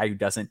about, this is a guy who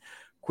doesn't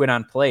quit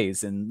on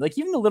plays, and like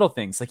even the little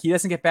things, like he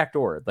doesn't get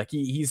backdoored. Like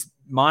he's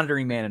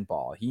monitoring man and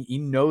ball. He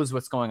knows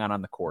what's going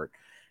on the court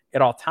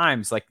at all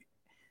times. Like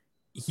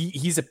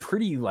he's a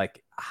pretty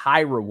like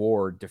high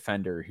reward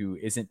defender who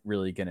isn't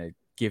really going to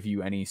give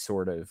you any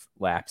sort of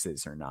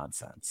lapses or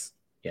nonsense.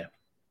 Yeah.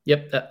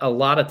 Yep. A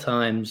lot of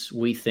times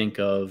we think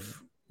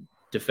of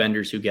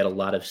defenders who get a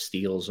lot of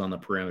steals on the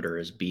perimeter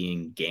as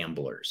being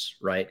gamblers,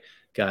 right?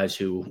 Guys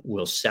who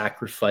will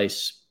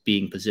sacrifice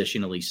being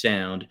positionally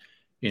sound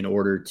in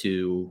order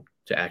to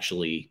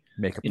actually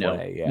make a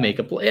play. Make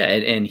a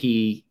play. And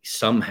he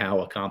somehow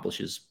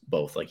accomplishes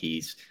both. Like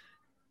he's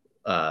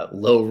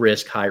low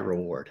risk, high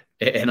reward.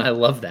 And I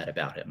love that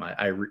about him.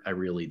 I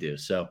really do.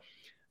 So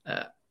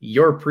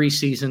your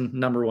preseason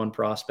number 1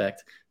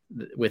 prospect.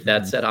 With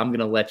that said, I'm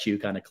going to let you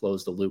kind of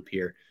close the loop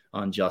here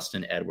on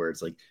Justin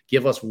Edwards. Like,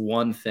 give us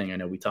one thing. I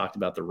know we talked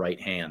about the right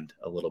hand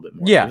a little bit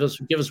more. Yeah.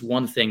 Give us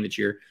one thing that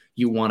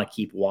you want to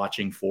keep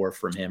watching for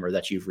from him, or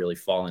that you've really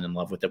fallen in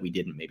love with that we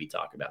didn't maybe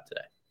talk about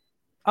today.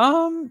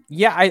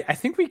 Yeah, I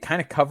think we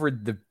kind of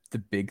covered the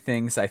big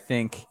things. I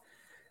think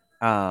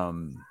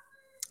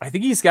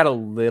he's got a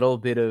little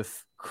bit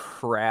of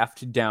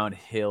craft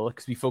downhill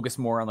because we focus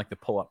more on like the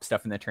pull-up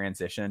stuff in the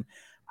transition.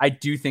 I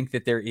do think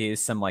that there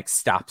is some like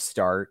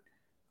stop-start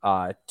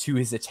to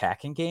his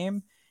attacking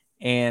game,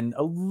 and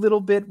a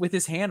little bit with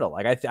his handle.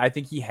 Like I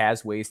think he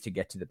has ways to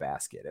get to the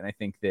basket. And I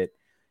think that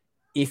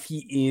if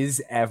he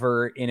is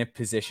ever in a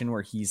position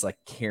where he's like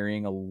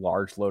carrying a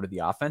large load of the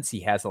offense, he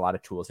has a lot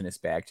of tools in his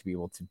bag to be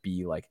able to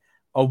be like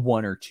a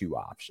 1 or 2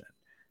 option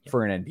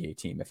for an NBA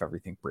team if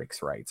everything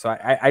breaks right. So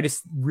I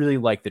just really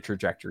like the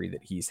trajectory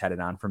that he's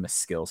headed on from a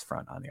skills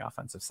front on the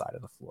offensive side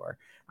of the floor.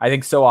 I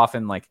think so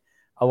often, like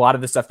a lot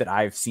of the stuff that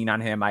I've seen on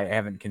him, I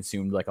haven't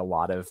consumed like a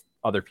lot of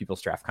other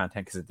people's draft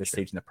content, because at this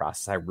stage in the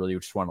process, I really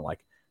just want to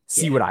like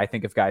see what I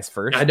think of guys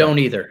first. I don't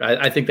either.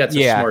 I think that's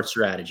a smart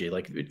strategy.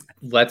 Like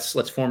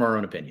let's form our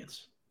own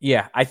opinions.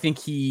 Yeah. I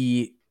think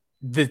the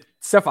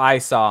stuff I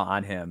saw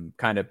on him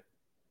kind of,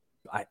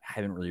 I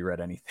haven't really read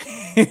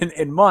anything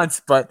in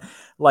months, but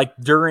like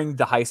during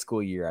the high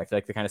school year, I feel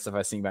like the kind of stuff I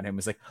was seeing about him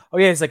was like, oh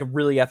yeah, he's like a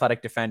really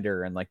athletic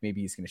defender, and like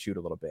maybe he's going to shoot a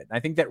little bit. And I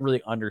think that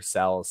really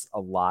undersells a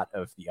lot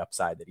of the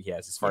upside that he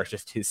has as far as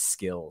just his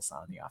skills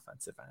on the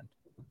offensive end.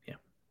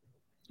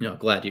 Yeah.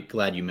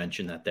 Glad you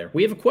mentioned that there.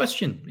 We have a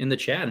question in the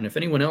chat, and if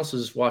anyone else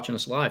is watching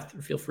us live,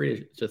 feel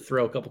free to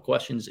throw a couple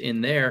questions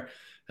in there.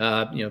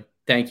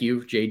 Thank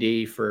you,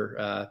 JD,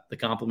 for the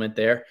compliment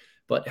there.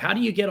 But how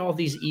do you get all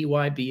these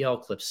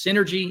EYBL clips?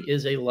 Synergy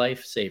is a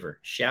lifesaver.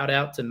 Shout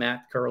out to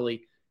Matt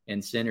Curley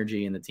and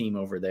Synergy and the team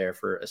over there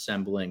for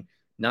assembling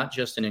not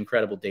just an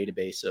incredible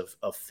database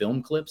of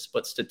film clips,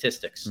 but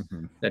statistics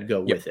that go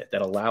with it,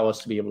 that allow us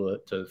to be able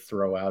to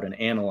throw out and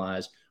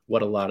analyze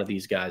what a lot of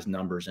these guys'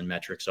 numbers and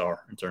metrics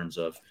are in terms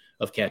of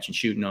catch and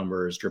shoot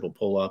numbers, dribble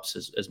pull-ups,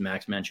 as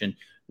Max mentioned,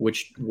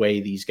 which way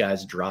these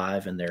guys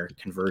drive and their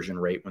conversion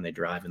rate when they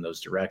drive in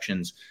those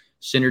directions.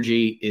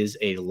 Synergy is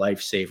a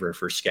lifesaver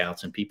for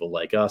scouts and people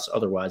like us.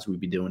 Otherwise, we'd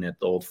be doing it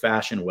the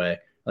old-fashioned way,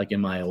 like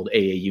in my old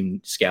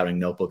AAU scouting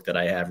notebook that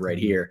I have right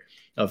here,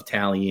 of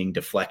tallying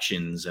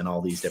deflections and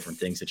all these different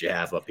things that you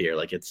have up here.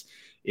 Like it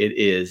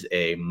is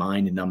a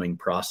mind-numbing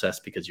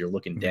process because you're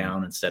looking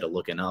down instead of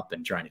looking up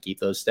and trying to keep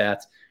those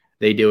stats.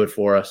 They do it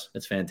for us.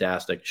 It's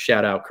fantastic.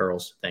 Shout out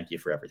Curls. Thank you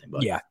for everything,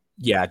 buddy. Yeah.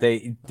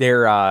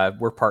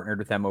 We're partnered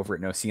with them over at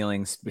No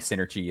Ceilings with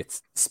Synergy.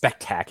 It's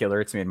spectacular.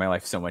 It's made my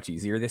life so much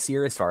easier this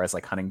year as far as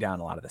like hunting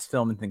down a lot of this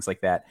film and things like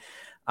that.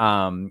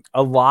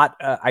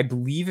 I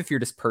believe if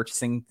you're just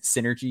purchasing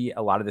Synergy,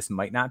 a lot of this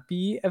might not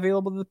be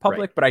available to the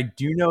public, but I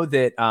do know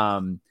that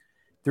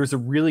There's a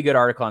really good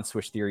article on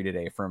Swish Theory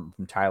today from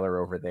Tyler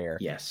over there.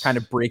 Yes. Kind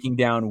of breaking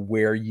down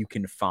where you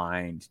can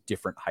find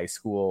different high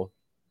school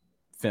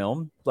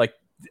film, like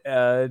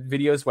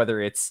videos,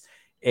 whether it's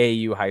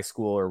AAU high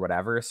school or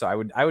whatever. So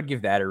I would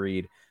give that a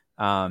read.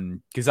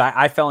 Because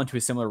I fell into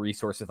a similar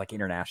resource with like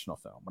international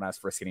film when I was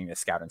first getting into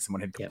scouting. Someone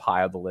had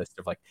compiled the list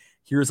of like,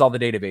 here's all the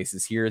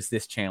databases, here's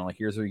this channel,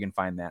 here's where you can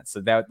find that. So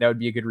that would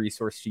be a good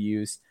resource to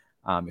use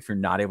if you're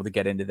not able to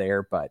get into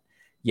there. But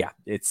yeah,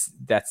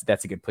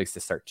 that's a good place to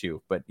start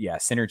too. But yeah,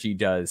 Synergy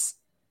does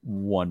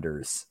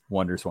wonders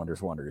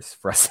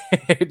for us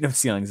at No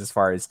Ceilings, as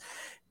far as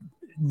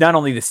not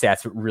only the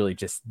stats, but really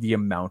just the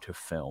amount of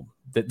film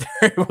that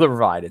they're able to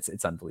provide.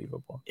 It's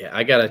unbelievable. Yeah,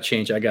 I got to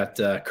change. I got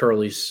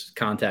Curly's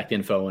contact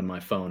info in my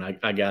phone.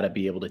 I got to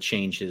be able to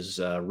change his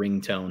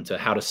ringtone to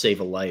How to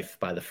Save a Life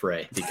by The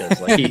Fray, because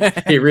like he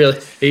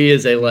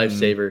is a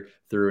lifesaver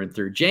through and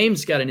through.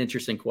 James got an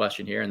interesting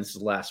question here, and this is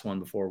the last one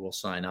before we'll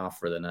sign off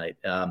for the night.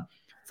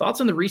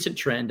 Thoughts on the recent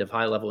trend of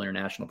high-level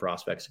international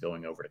prospects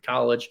going over to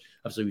college?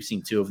 Obviously, we've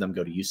seen 2 of them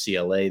go to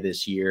UCLA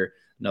this year.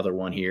 Another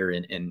one here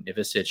in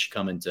Ivicic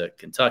coming to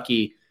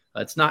Kentucky.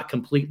 It's not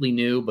completely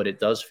new, but it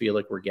does feel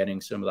like we're getting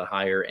some of the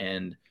higher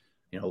end,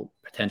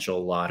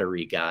 potential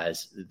lottery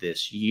guys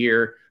this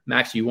year.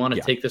 Max, you want to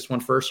take this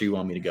one first, or you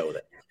want me to go with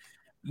it?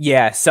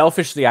 Yeah,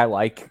 selfishly, I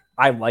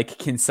like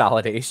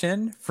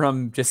consolidation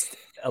from just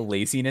a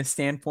laziness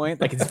standpoint.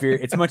 Like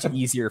it's much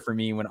easier for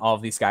me when all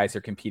of these guys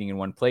are competing in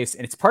one place,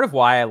 and it's part of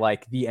why I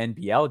like the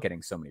NBL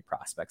getting so many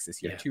prospects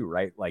this year too,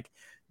 right? Like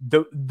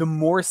the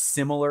more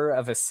similar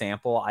of a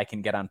sample I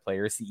can get on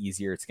players, the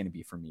easier it's going to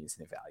be for me as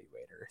an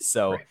evaluator.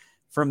 So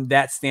from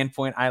that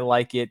standpoint, I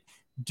like it.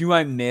 Do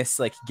I miss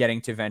like getting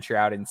to venture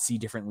out and see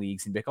different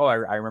leagues and be like, oh,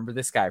 I remember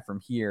this guy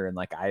from here, and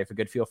like I have a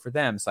good feel for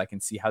them, so I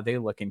can see how they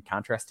look in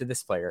contrast to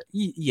this player?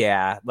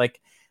 Yeah, like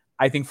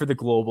I think for the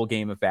global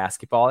game of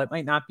basketball, it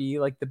might not be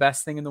like the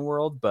best thing in the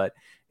world, but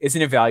as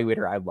an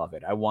evaluator, I love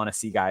it. I want to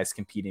see guys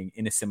competing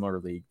in a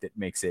similar league that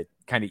makes it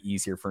kind of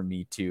easier for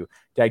me to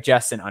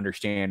digest and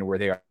understand where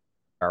they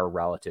are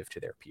relative to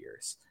their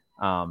peers.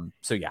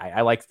 So yeah,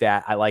 I like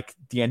that. I like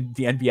the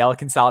NBL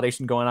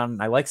consolidation going on.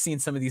 And I like seeing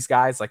some of these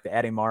guys like the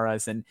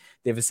Ademaras and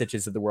the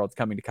Iviciches of the world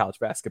coming to college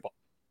basketball.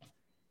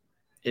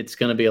 It's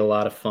going to be a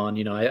lot of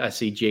fun. I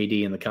see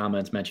JD in the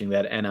comments mentioning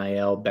that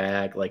NIL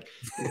bag. Like,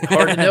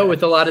 hard to know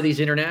with a lot of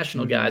these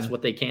international guys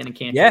what they can and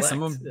can't collect.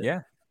 Some of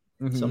them,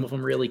 some of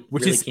them really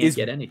can't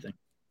get anything.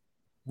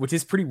 Which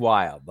is pretty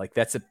wild. Like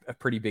that's a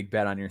pretty big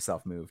bet on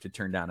yourself move to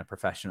turn down a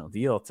professional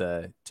deal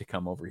to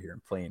come over here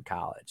and play in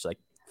college. Like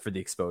for the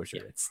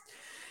exposure,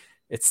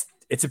 it's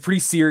a pretty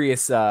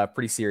serious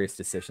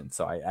decision.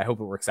 So I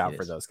hope it works out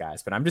for those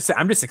guys. But I'm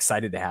just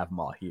excited to have them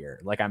all here.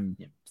 Like I'm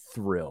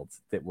thrilled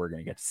that we're going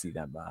to get to see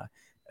them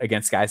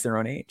against guys their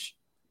own age.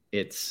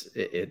 It's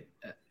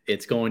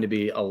going to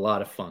be a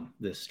lot of fun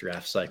this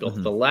draft cycle.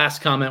 The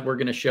last comment we're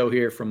going to show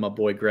here from my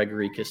boy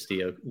Gregory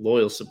Castillo,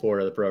 loyal supporter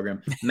of the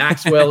program.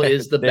 Maxwell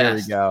is the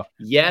best. There we go.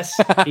 Yes,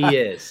 he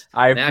is.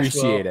 I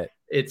appreciate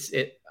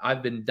it.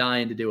 I've been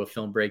dying to do a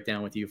film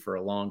breakdown with you for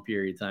a long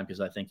period of time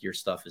because I think your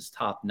stuff is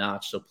top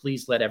notch. So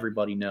please let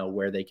everybody know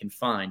where they can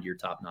find your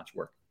top notch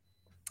work.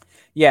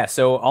 Yeah,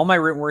 so all my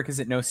written work is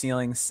at No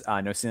Ceilings,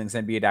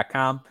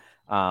 NoCeilingsNBA.com.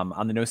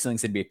 On the No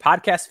Ceilings NBA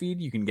podcast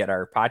feed, you can get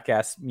our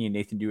podcast. Me and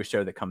Nathan do a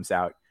show that comes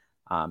out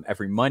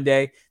every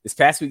Monday. This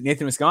past week,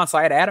 Nathan was gone, so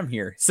I had Adam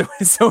here. So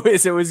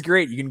it was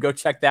great. You can go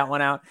check that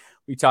one out.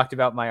 We talked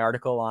about my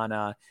article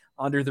on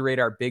Under the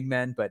Radar Big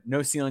Men, but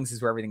No Ceilings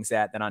is where everything's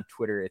at. Then on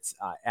Twitter, it's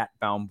at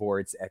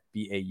Boundboards, at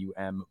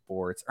BAUM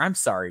boards. Or I'm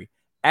sorry,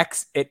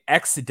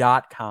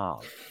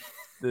 x.com.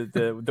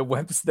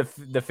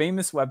 The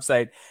famous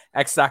website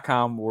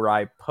x.com, where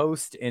I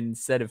post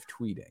instead of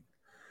tweeting.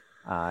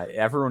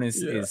 Everyone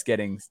is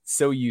getting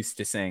so used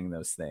to saying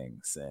those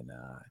things, and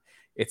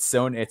it's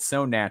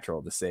so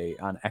natural to say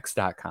on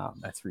x.com.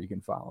 That's where you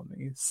can follow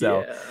me.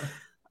 So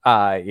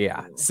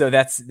so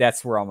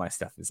that's where all my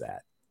stuff is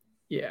at.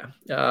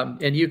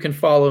 And you can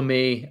follow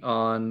me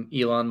on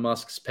Elon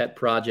Musk's pet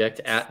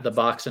project at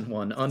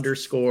 @TheBoxingOne_.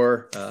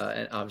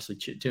 And obviously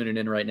tuning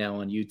in right now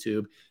on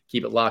YouTube.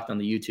 Keep it locked on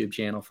the YouTube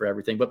channel for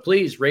everything. But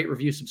please rate,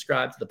 review,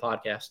 subscribe to the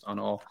podcast on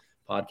all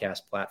podcast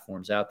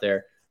platforms out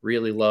there.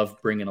 Really love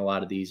bringing a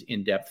lot of these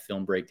in-depth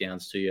film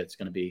breakdowns to you. It's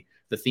going to be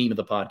the theme of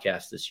the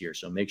podcast this year.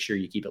 So make sure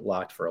you keep it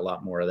locked for a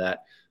lot more of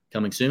that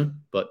coming soon.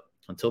 But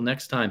until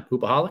next time,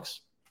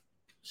 Hoopaholics,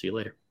 see you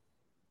later.